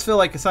game does feel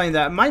like something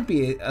that might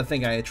be a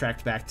thing I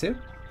attract back to.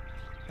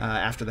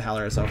 After the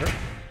Howler is over.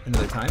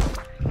 Another time.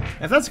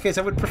 And if that's the case,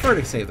 I would prefer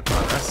to save the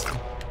progress.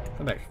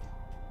 Come back.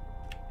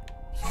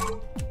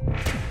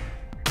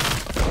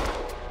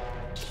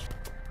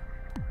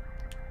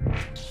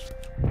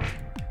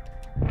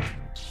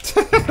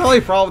 The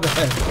only problem with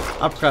the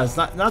uppercut is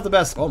not the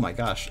best. Oh my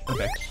gosh.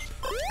 Okay.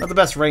 Not the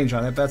best range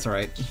on it, but that's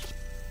alright.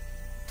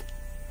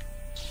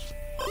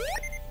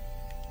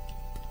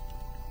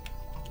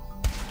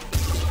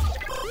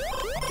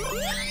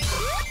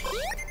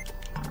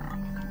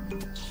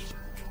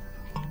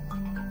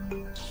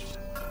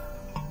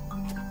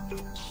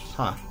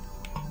 Huh.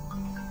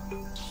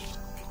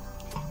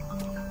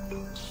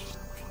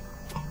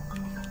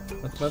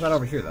 What about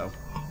over here, though?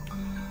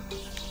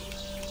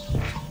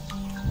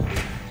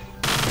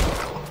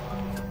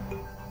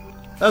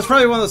 That was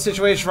probably one of those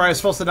situations where I was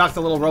supposed to knock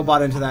the little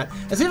robot into that.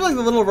 It seems like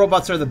the little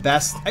robots are the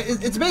best.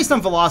 It's based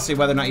on velocity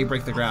whether or not you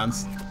break the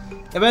grounds.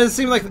 But it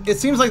seems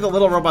like the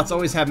little robots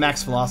always have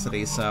max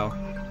velocity, so...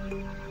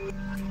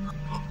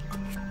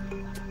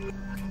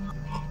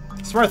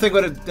 Smart thing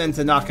would have been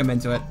to knock him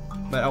into it.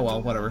 But oh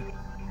well, whatever.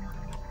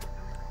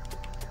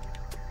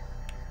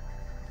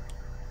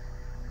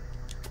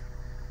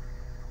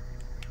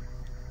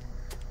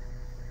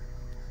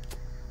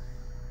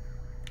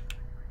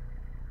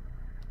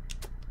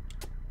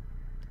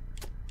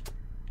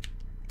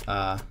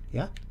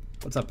 Yeah?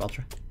 What's up,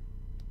 Ultra?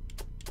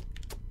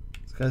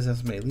 This guy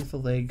has made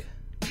lethal league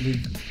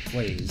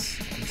plays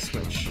on the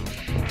Switch.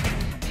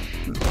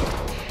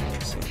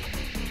 Interesting.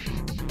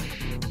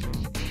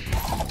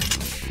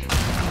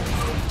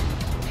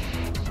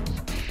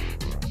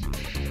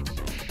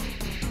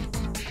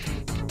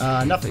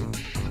 Nothing.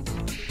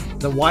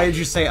 Then why did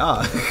you say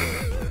I'm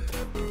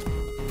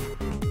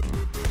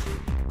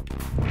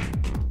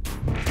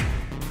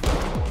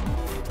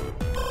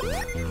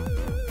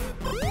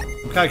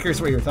kind of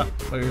curious what you were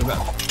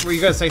about. Were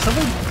you gonna say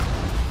something?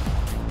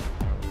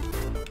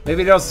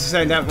 Maybe it also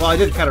saying that. Well, I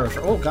did kind of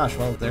refer. Oh gosh,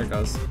 well there it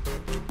goes.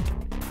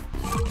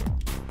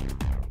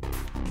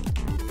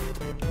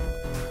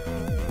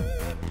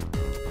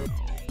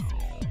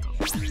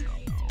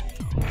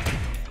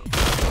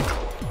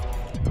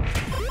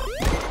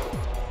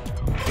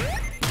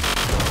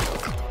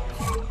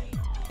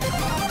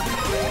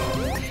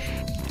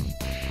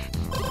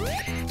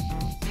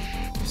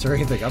 Is there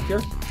anything up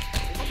here?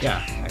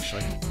 Yeah,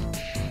 actually.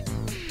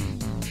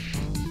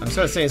 I was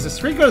going to say, is the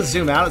screen going to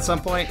zoom out at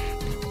some point?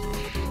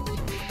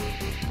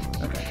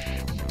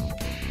 Okay.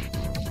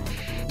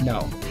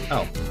 No.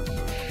 Oh.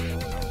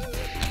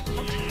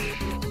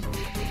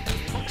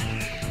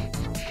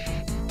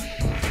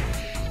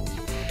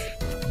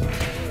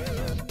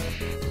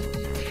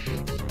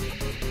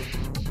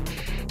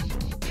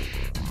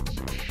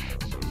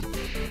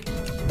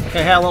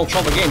 Okay, had a little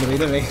trouble game to me,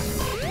 didn't he?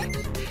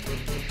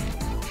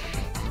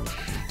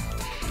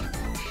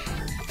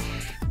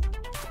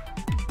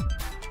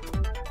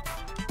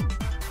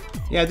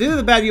 Yeah, due to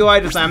the bad UI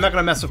design, I'm not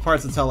going to mess with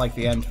parts until, like,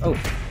 the end. Oh.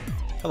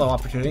 Hello,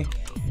 opportunity.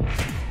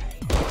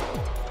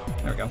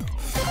 There we go.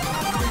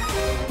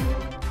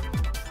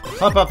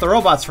 Pump up the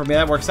robots for me,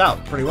 that works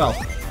out pretty well.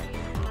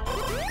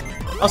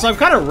 Also, I'm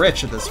kind of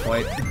rich at this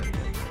point.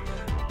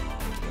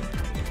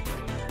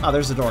 Oh,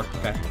 there's the door.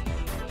 Okay.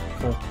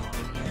 Cool.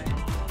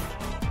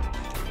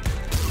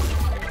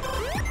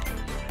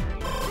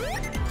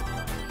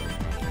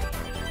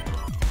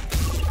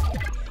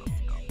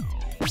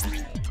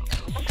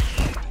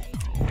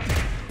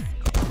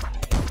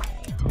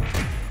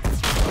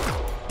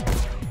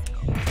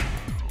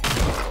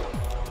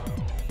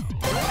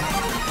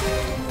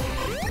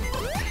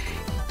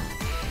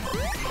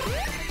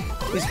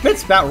 These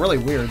bits bounce really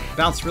weird. I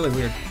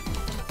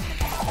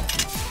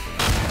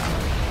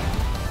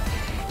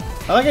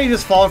like how you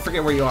just fall and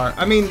forget where you are.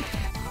 I mean,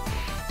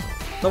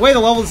 the way the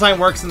level design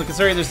works, and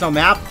considering there's no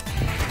map,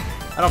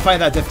 I don't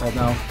find that difficult,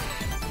 no.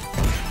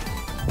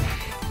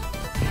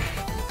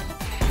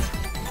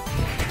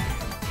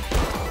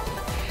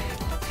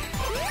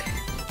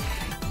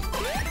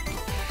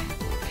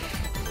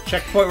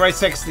 Checkpoint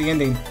right next to the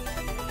ending.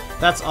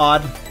 That's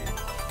odd.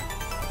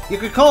 You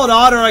could call it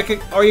odd,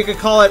 or you could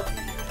call it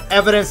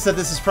evidence that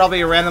this is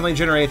probably a randomly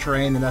generated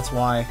terrain, and that's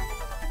why.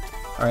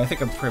 Alright, I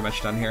think I'm pretty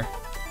much done here.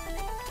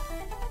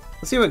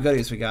 Let's see what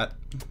goodies we got.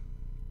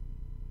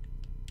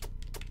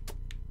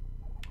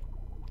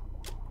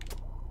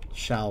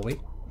 Shall we?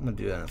 I'm gonna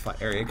do that in a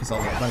flat area because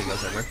all the money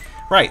goes over.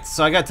 Right,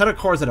 so I got a ton of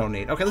cores I don't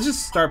need. Okay, let's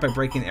just start by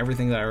breaking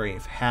everything that I already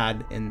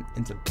had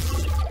into...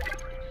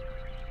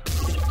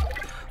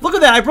 Look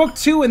at that! I broke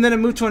 2 and then it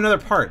moved to another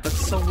part.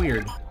 That's so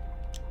weird.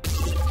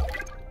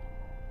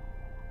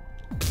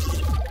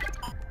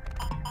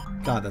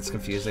 God, that's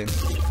confusing.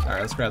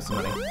 Alright, let's grab some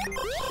money.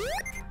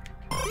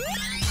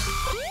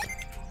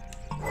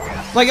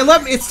 Like,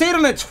 it stayed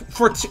on it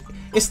for 2...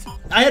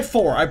 I had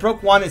 4. I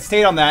broke 1, it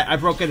stayed on that. I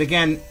broke it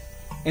again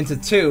into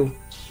 2.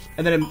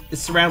 And then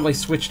it's randomly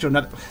switched to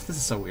another... This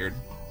is so weird.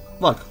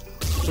 Look.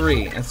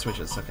 3, and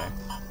switches. Okay.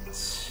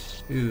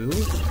 2...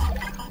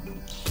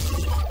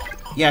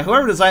 Yeah,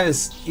 whoever designed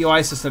this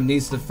UI system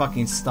needs to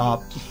fucking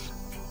stop.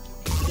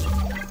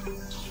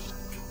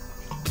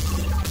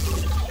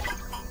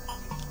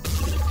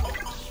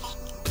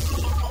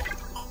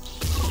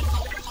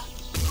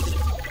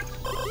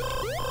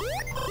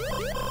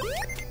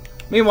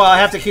 Meanwhile, I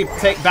have to keep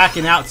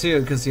backing out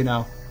too, because, you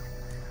know...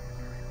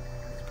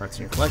 Parts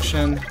in your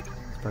collection.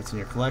 Parts in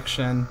your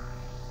collection.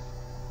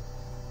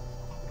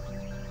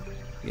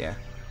 Yeah.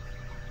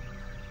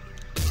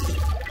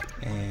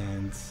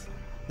 And...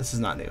 This is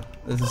not new.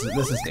 This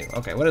is new.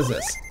 Okay, what is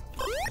this?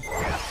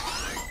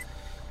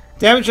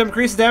 Damage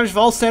increases damage of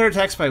all standard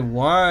attacks by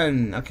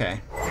 1. Okay.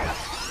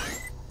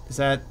 Is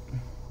that...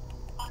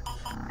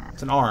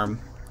 It's an arm.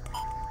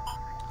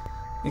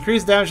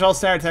 Increase damage of all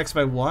standard attacks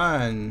by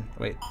 1.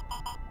 Wait.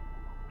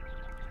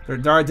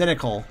 They're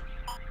identical.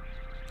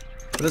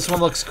 But this one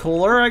looks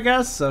cooler, I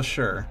guess? So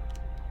sure.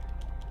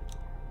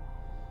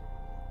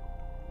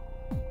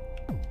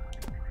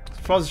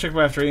 Suppose to check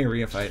by after any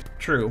arena fight.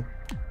 True.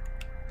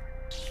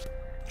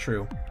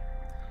 True.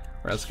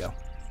 Alright, let's go.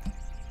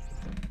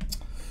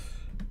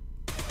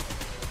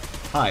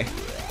 Hi.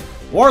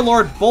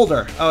 Warlord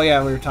Boulder. Oh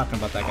yeah, we were talking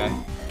about that guy.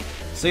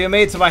 So you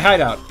made it to my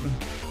hideout.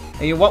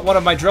 And you want one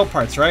of my drill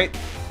parts, right?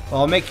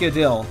 Well, I'll make you a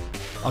deal.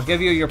 I'll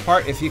give you your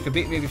part if you can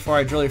beat me before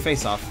I drill your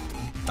face off.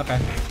 Okay.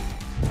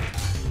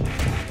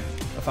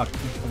 Oh fuck.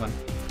 Hold on.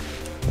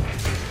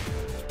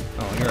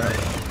 Oh, you're right.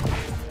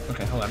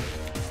 Okay, hold on.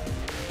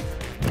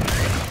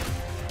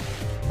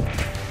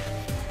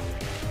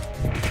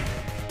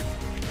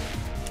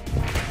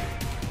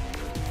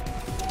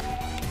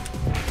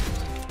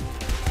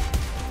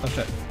 Oh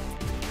shit.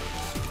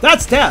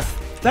 That's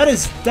death! That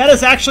is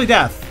actually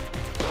death!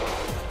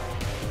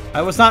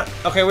 I was not...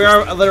 Okay, we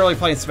are literally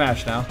playing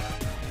Smash now.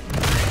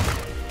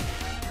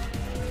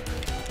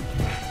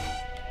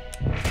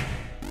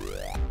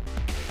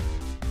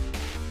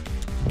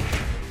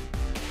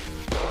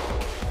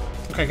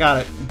 Okay,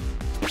 got it.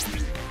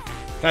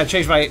 Gotta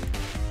change my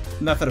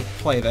method of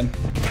play then.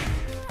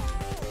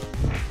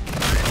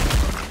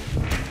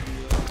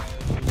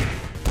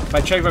 If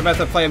I change my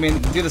method of play, I mean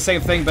do the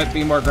same thing but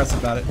be more aggressive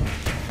about it.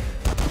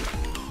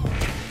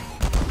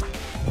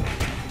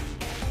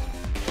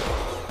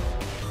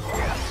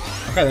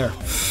 Okay, there.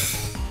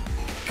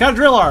 Got a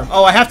drill arm.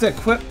 Oh, I have to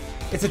equip...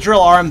 It's a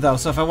drill arm, though,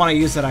 so if I want to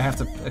use it, I have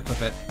to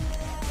equip it.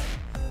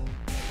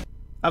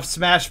 I've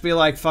smashed be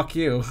like, fuck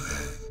you.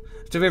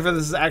 To be fair,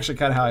 this is actually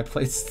kind of how I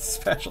play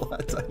special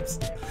at times.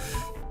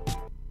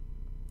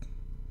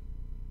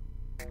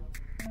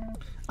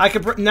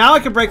 Now I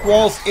can break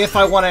walls if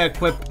I want to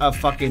equip a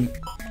fucking...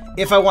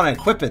 If I want to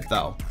equip it,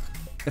 though.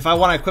 If I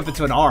want to equip it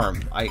to an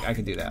arm, I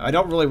can do that. I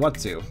don't really want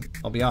to,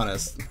 I'll be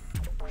honest.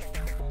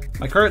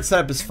 My current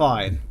setup is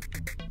fine.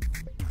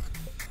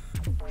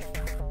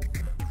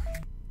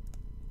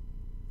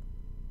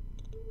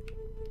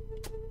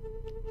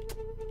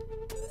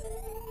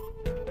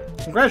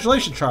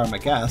 Congratulations, Charm, I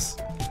guess.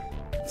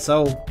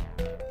 So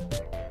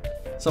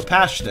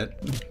passionate.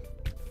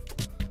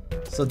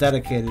 So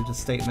dedicated to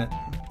statement.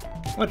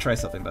 I'm gonna try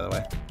something, by the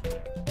way.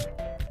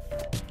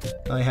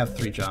 I only have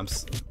 3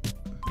 jumps.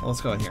 Well,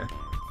 let's go in here.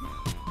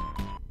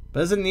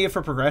 But is it needed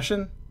for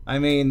progression? I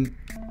mean,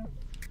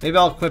 maybe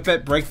I'll equip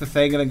it, break the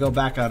thing, and then go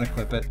back on and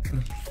equip it.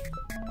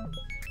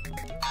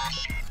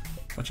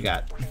 What you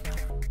got?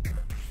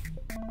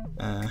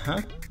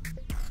 Uh-huh.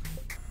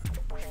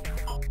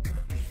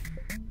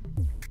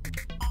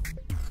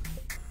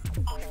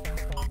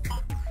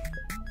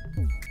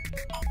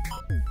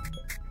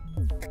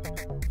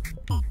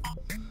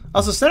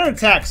 Also, standard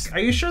attacks.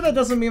 Are you sure that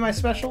doesn't mean my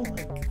special?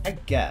 I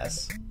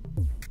guess.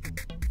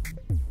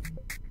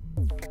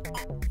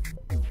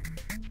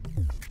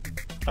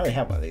 I already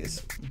have one of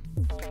these.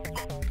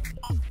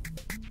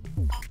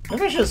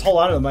 Maybe I should just hold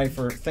on to the money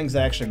for things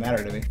that actually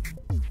matter to me.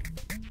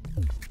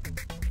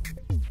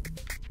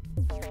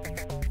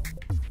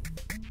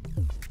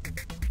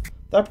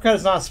 The uppercut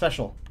is not a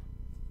special.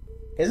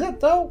 Is it,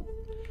 though?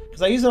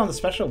 Because I use it on the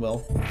special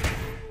wheel.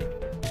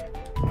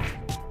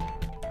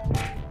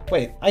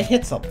 Wait, I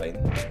hit something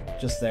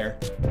just there.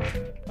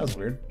 That was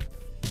weird.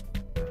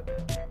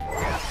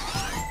 I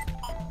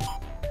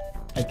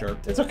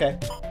derped. It's okay.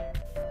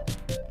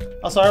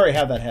 Also, I already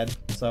have that head,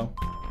 so...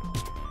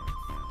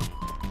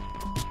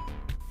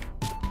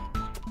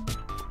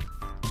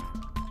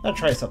 I'll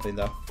try something,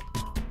 though.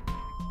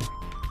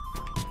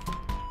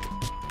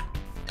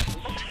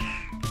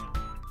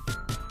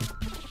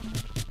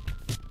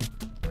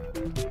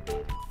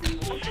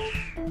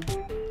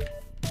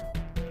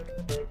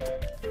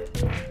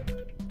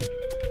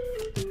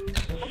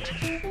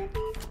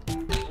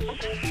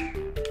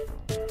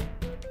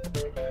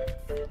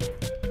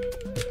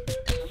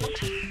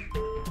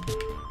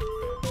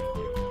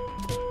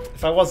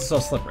 If I wasn't so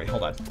slippery,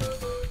 hold on.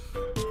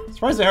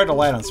 Surprisingly hard to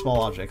land on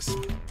small objects.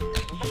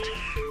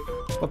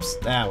 Whoops,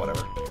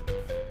 whatever.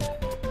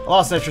 I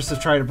lost interest of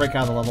trying to break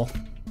out of the level.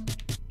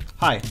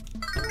 Hi.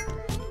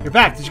 You're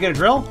back, did you get a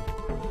drill?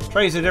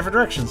 Try using a different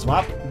direction,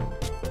 Swap.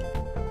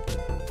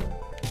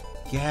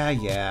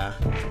 Yeah,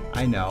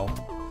 I know.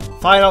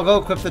 Fine, I'll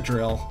go equip the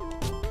drill.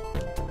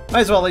 Might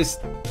as well at least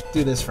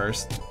do this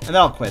first, and then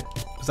I'll quit,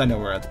 because I know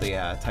we're at the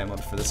time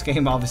limit for this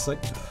game, obviously.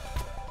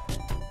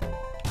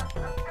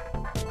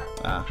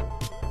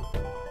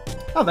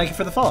 Oh, thank you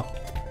for the follow.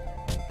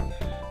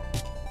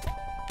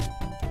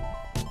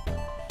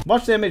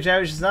 Watch damage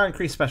does not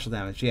increase special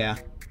damage. Yeah,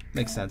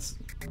 makes sense.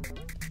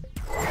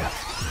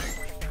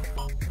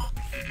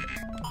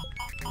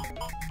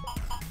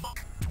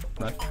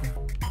 What?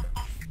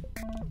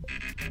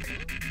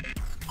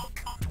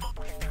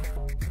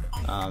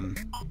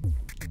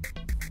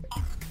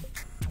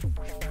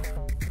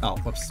 Oh,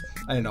 whoops.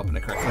 I didn't open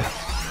it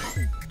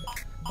correctly.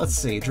 Let's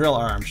see. Drill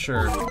arm,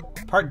 sure.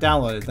 Part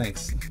downloaded,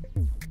 thanks.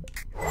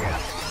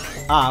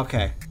 Ah,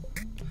 okay.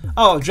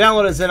 Oh,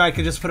 download is in, I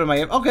can just put it in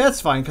my... Okay, that's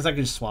fine, because I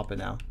can just swap it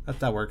now.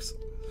 That works.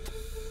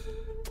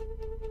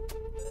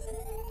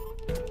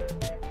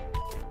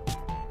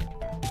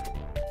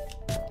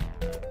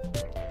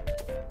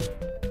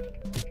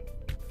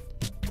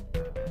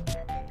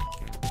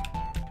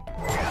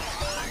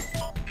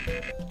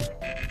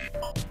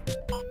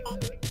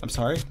 I'm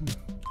sorry?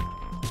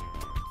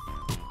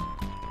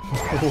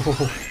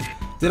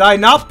 Did I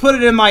not put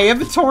it in my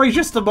inventory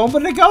just a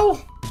moment ago?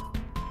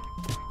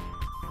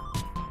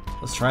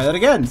 Let's try that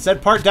again. It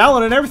said part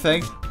download and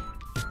everything.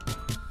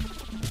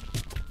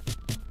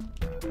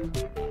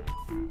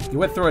 You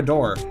went through a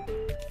door.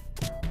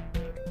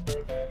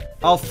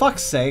 Oh,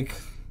 fuck's sake.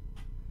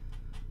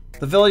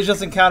 The village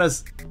doesn't count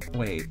as...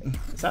 Wait,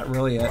 is that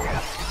really it?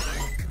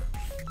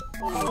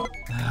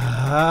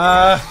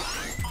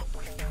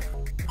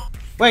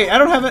 Wait, I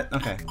don't have it.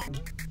 Okay.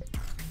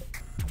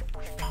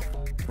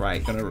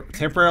 Right, gonna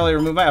temporarily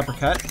remove my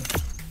uppercut.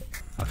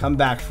 I'll come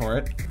back for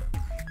it.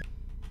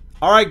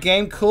 Alright,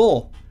 game,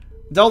 cool.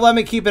 Don't let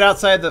me keep it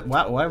outside the...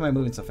 Wow, why am I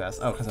moving so fast?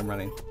 Oh, because I'm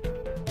running.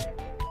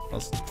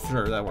 Well,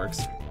 sure, that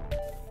works.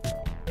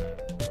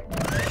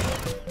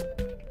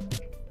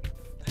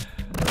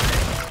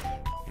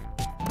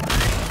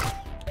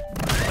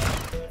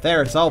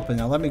 There, it's open.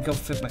 Now let me go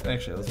fit my...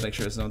 Actually, let's make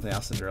sure there's nothing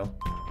else to drill.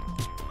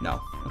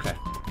 No. Okay.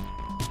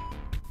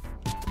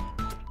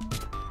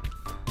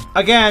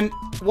 Again,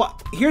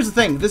 what? Here's the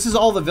thing. This is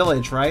all the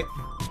village, right?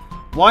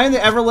 Why in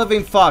the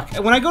ever-living fuck?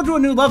 When I go to a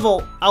new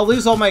level, I'll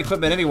lose all my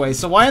equipment anyway,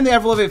 so why in the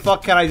ever-living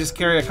fuck can't I just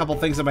carry a couple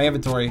things in my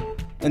inventory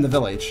in the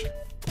village?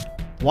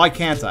 Why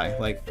can't I?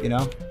 Like, you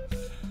know?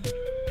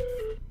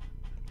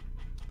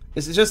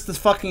 It's just the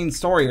fucking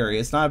story area.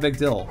 It's not a big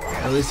deal. Or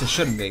at least it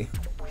shouldn't be.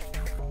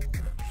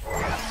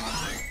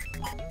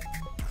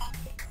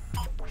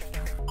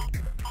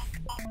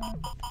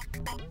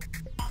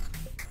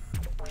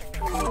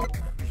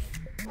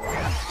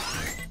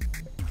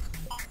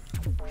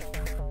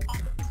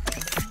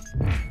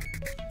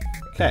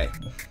 Okay.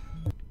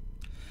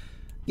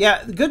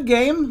 Yeah, good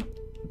game,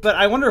 but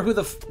I wonder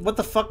what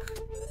the fuck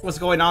was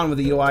going on with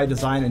the UI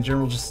design in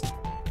general. Just,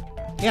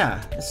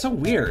 yeah, it's so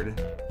weird.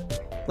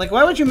 Like,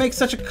 why would you make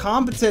such a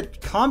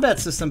competent combat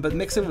system but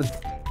mix it with...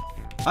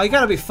 Oh, you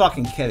gotta be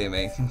fucking kidding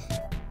me.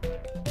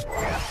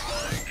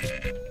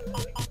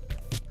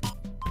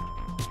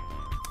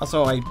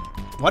 Also,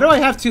 why do I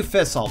have two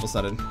fists all of a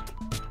sudden?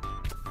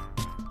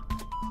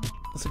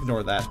 Let's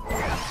ignore that.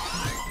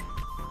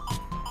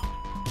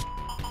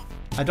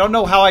 I don't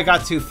know how I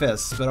got two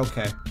fists, but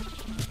okay.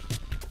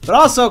 But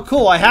also,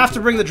 cool, I have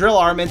to bring the drill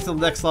arm into the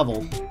next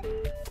level.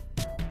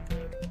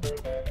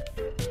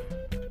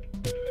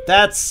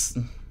 That's... I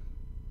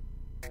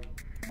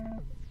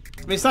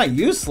mean, it's not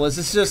useless,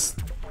 it's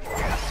just...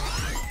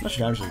 How much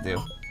damage does it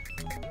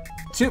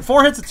do?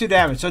 4 hits of 2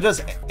 damage, so it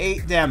does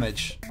 8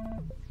 damage.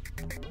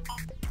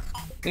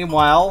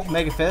 Meanwhile,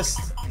 Mega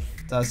Fist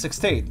does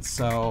 16,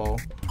 so...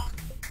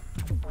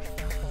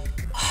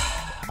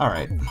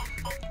 Alright.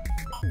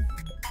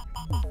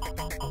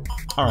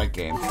 Alright,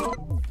 game.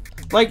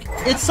 Like,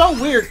 it's so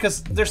weird,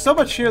 because there's so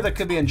much here that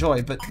could be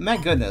enjoyed, but my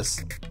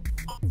goodness.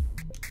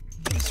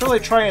 It's really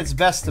trying its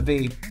best to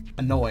be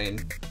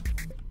annoying.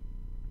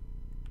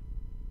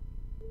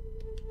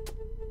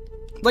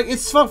 Like,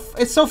 it's so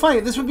funny.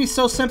 This would be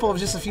so simple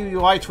with just a few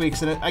UI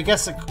tweaks, and I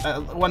guess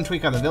one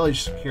tweak on the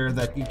village here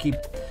that you keep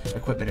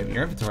equipment in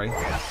your inventory,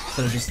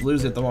 instead of just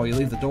lose it the moment you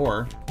leave the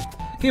door.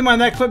 Keep in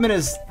mind, that equipment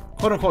is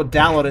quote-unquote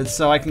downloaded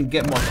so I can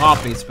get more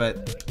copies,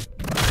 but...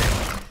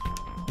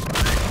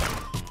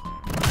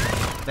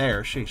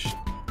 There, sheesh.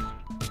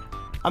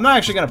 I'm not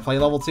actually going to play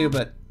level 2,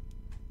 but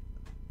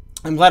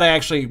I'm glad I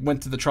actually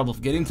went to the trouble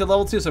of getting to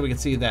level 2 so we can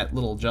see that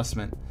little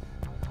adjustment.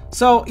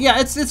 So, yeah,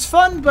 it's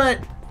fun, but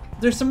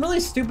there's some really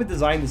stupid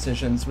design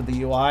decisions with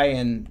the UI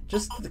and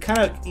just the kind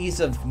of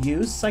ease of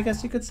use, I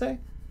guess you could say.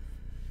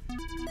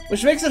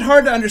 Which makes it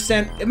hard to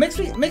understand. It makes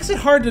it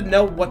hard to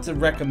know what to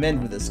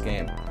recommend with this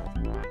game.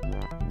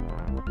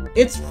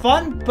 It's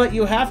fun, but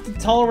you have to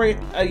tolerate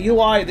a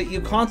UI that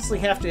you constantly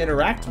have to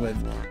interact with.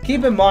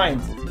 Keep in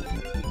mind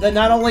that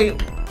not only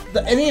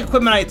any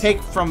equipment I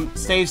take from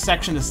stage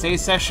section to stage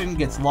section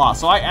gets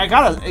lost. So I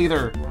gotta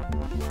either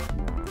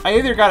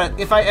gotta,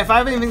 if I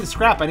have anything to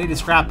scrap, I need to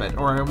scrap it,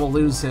 or I will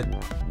lose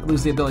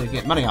the ability to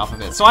get money off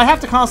of it. So I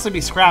have to constantly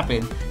be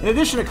scrapping, in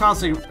addition to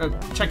constantly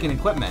checking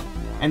equipment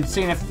and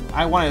seeing if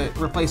I want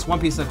to replace one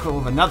piece of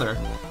equipment with another,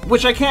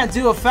 which I can't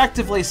do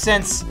effectively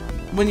since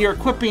when you're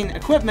equipping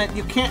equipment,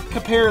 you can't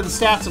compare the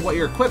stats of what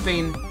you're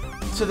equipping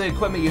to the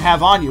equipment you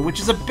have on you, which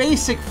is a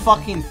basic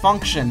fucking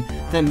function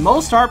that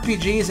most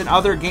RPGs and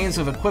other games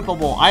with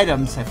equipable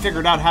items have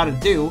figured out how to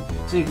do,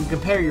 so you can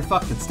compare your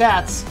fucking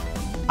stats.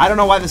 I don't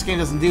know why this game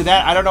doesn't do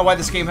that. I don't know why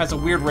this game has a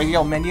weird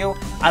radial menu.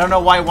 I don't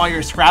know why while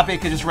you're scrapping,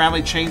 it could just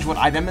randomly change what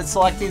item it's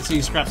selecting, so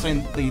you scrap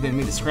something that you didn't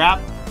mean to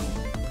scrap.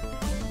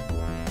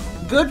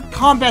 Good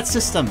combat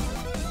system.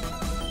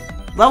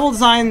 Level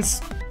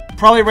designs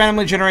probably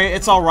randomly generated.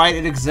 It's alright,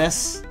 it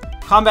exists.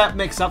 Combat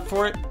makes up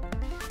for it.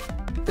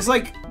 It's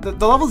like, the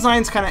level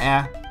design's kind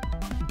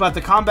of but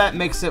the combat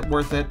makes it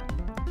worth it.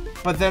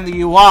 But then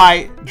the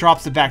UI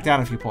drops it back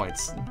down a few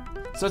points.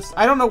 So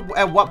I don't know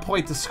at what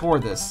point to score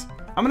this.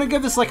 I'm gonna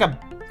give this like a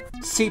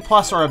C+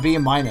 or a B-,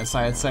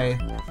 I'd say.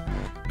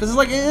 Because it's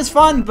like, it is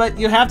fun, but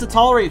you have to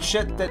tolerate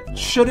shit that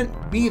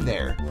shouldn't be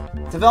there.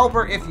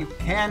 Developer, if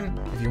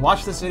you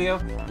watch this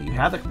video, if you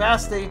have the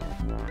capacity,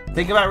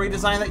 think about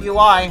redesigning that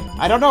UI.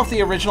 I don't know if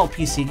the original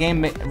PC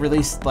game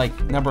released like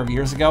a number of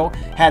years ago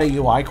had a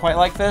UI quite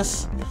like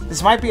this.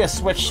 This might be a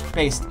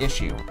Switch-based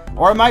issue.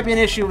 Or it might be an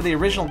issue with the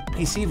original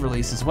PC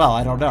release as well,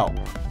 I don't know.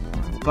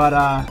 But,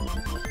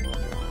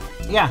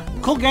 yeah,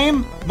 cool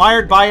game,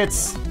 mired by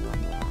its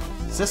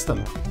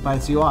system, by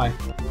its UI.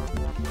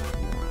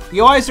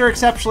 UIs are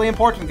exceptionally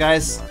important,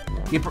 guys.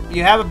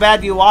 You have a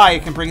bad UI,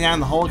 it can bring down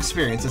the whole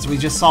experience, as we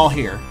just saw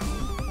here.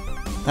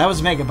 That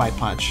was Megabyte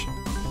Punch.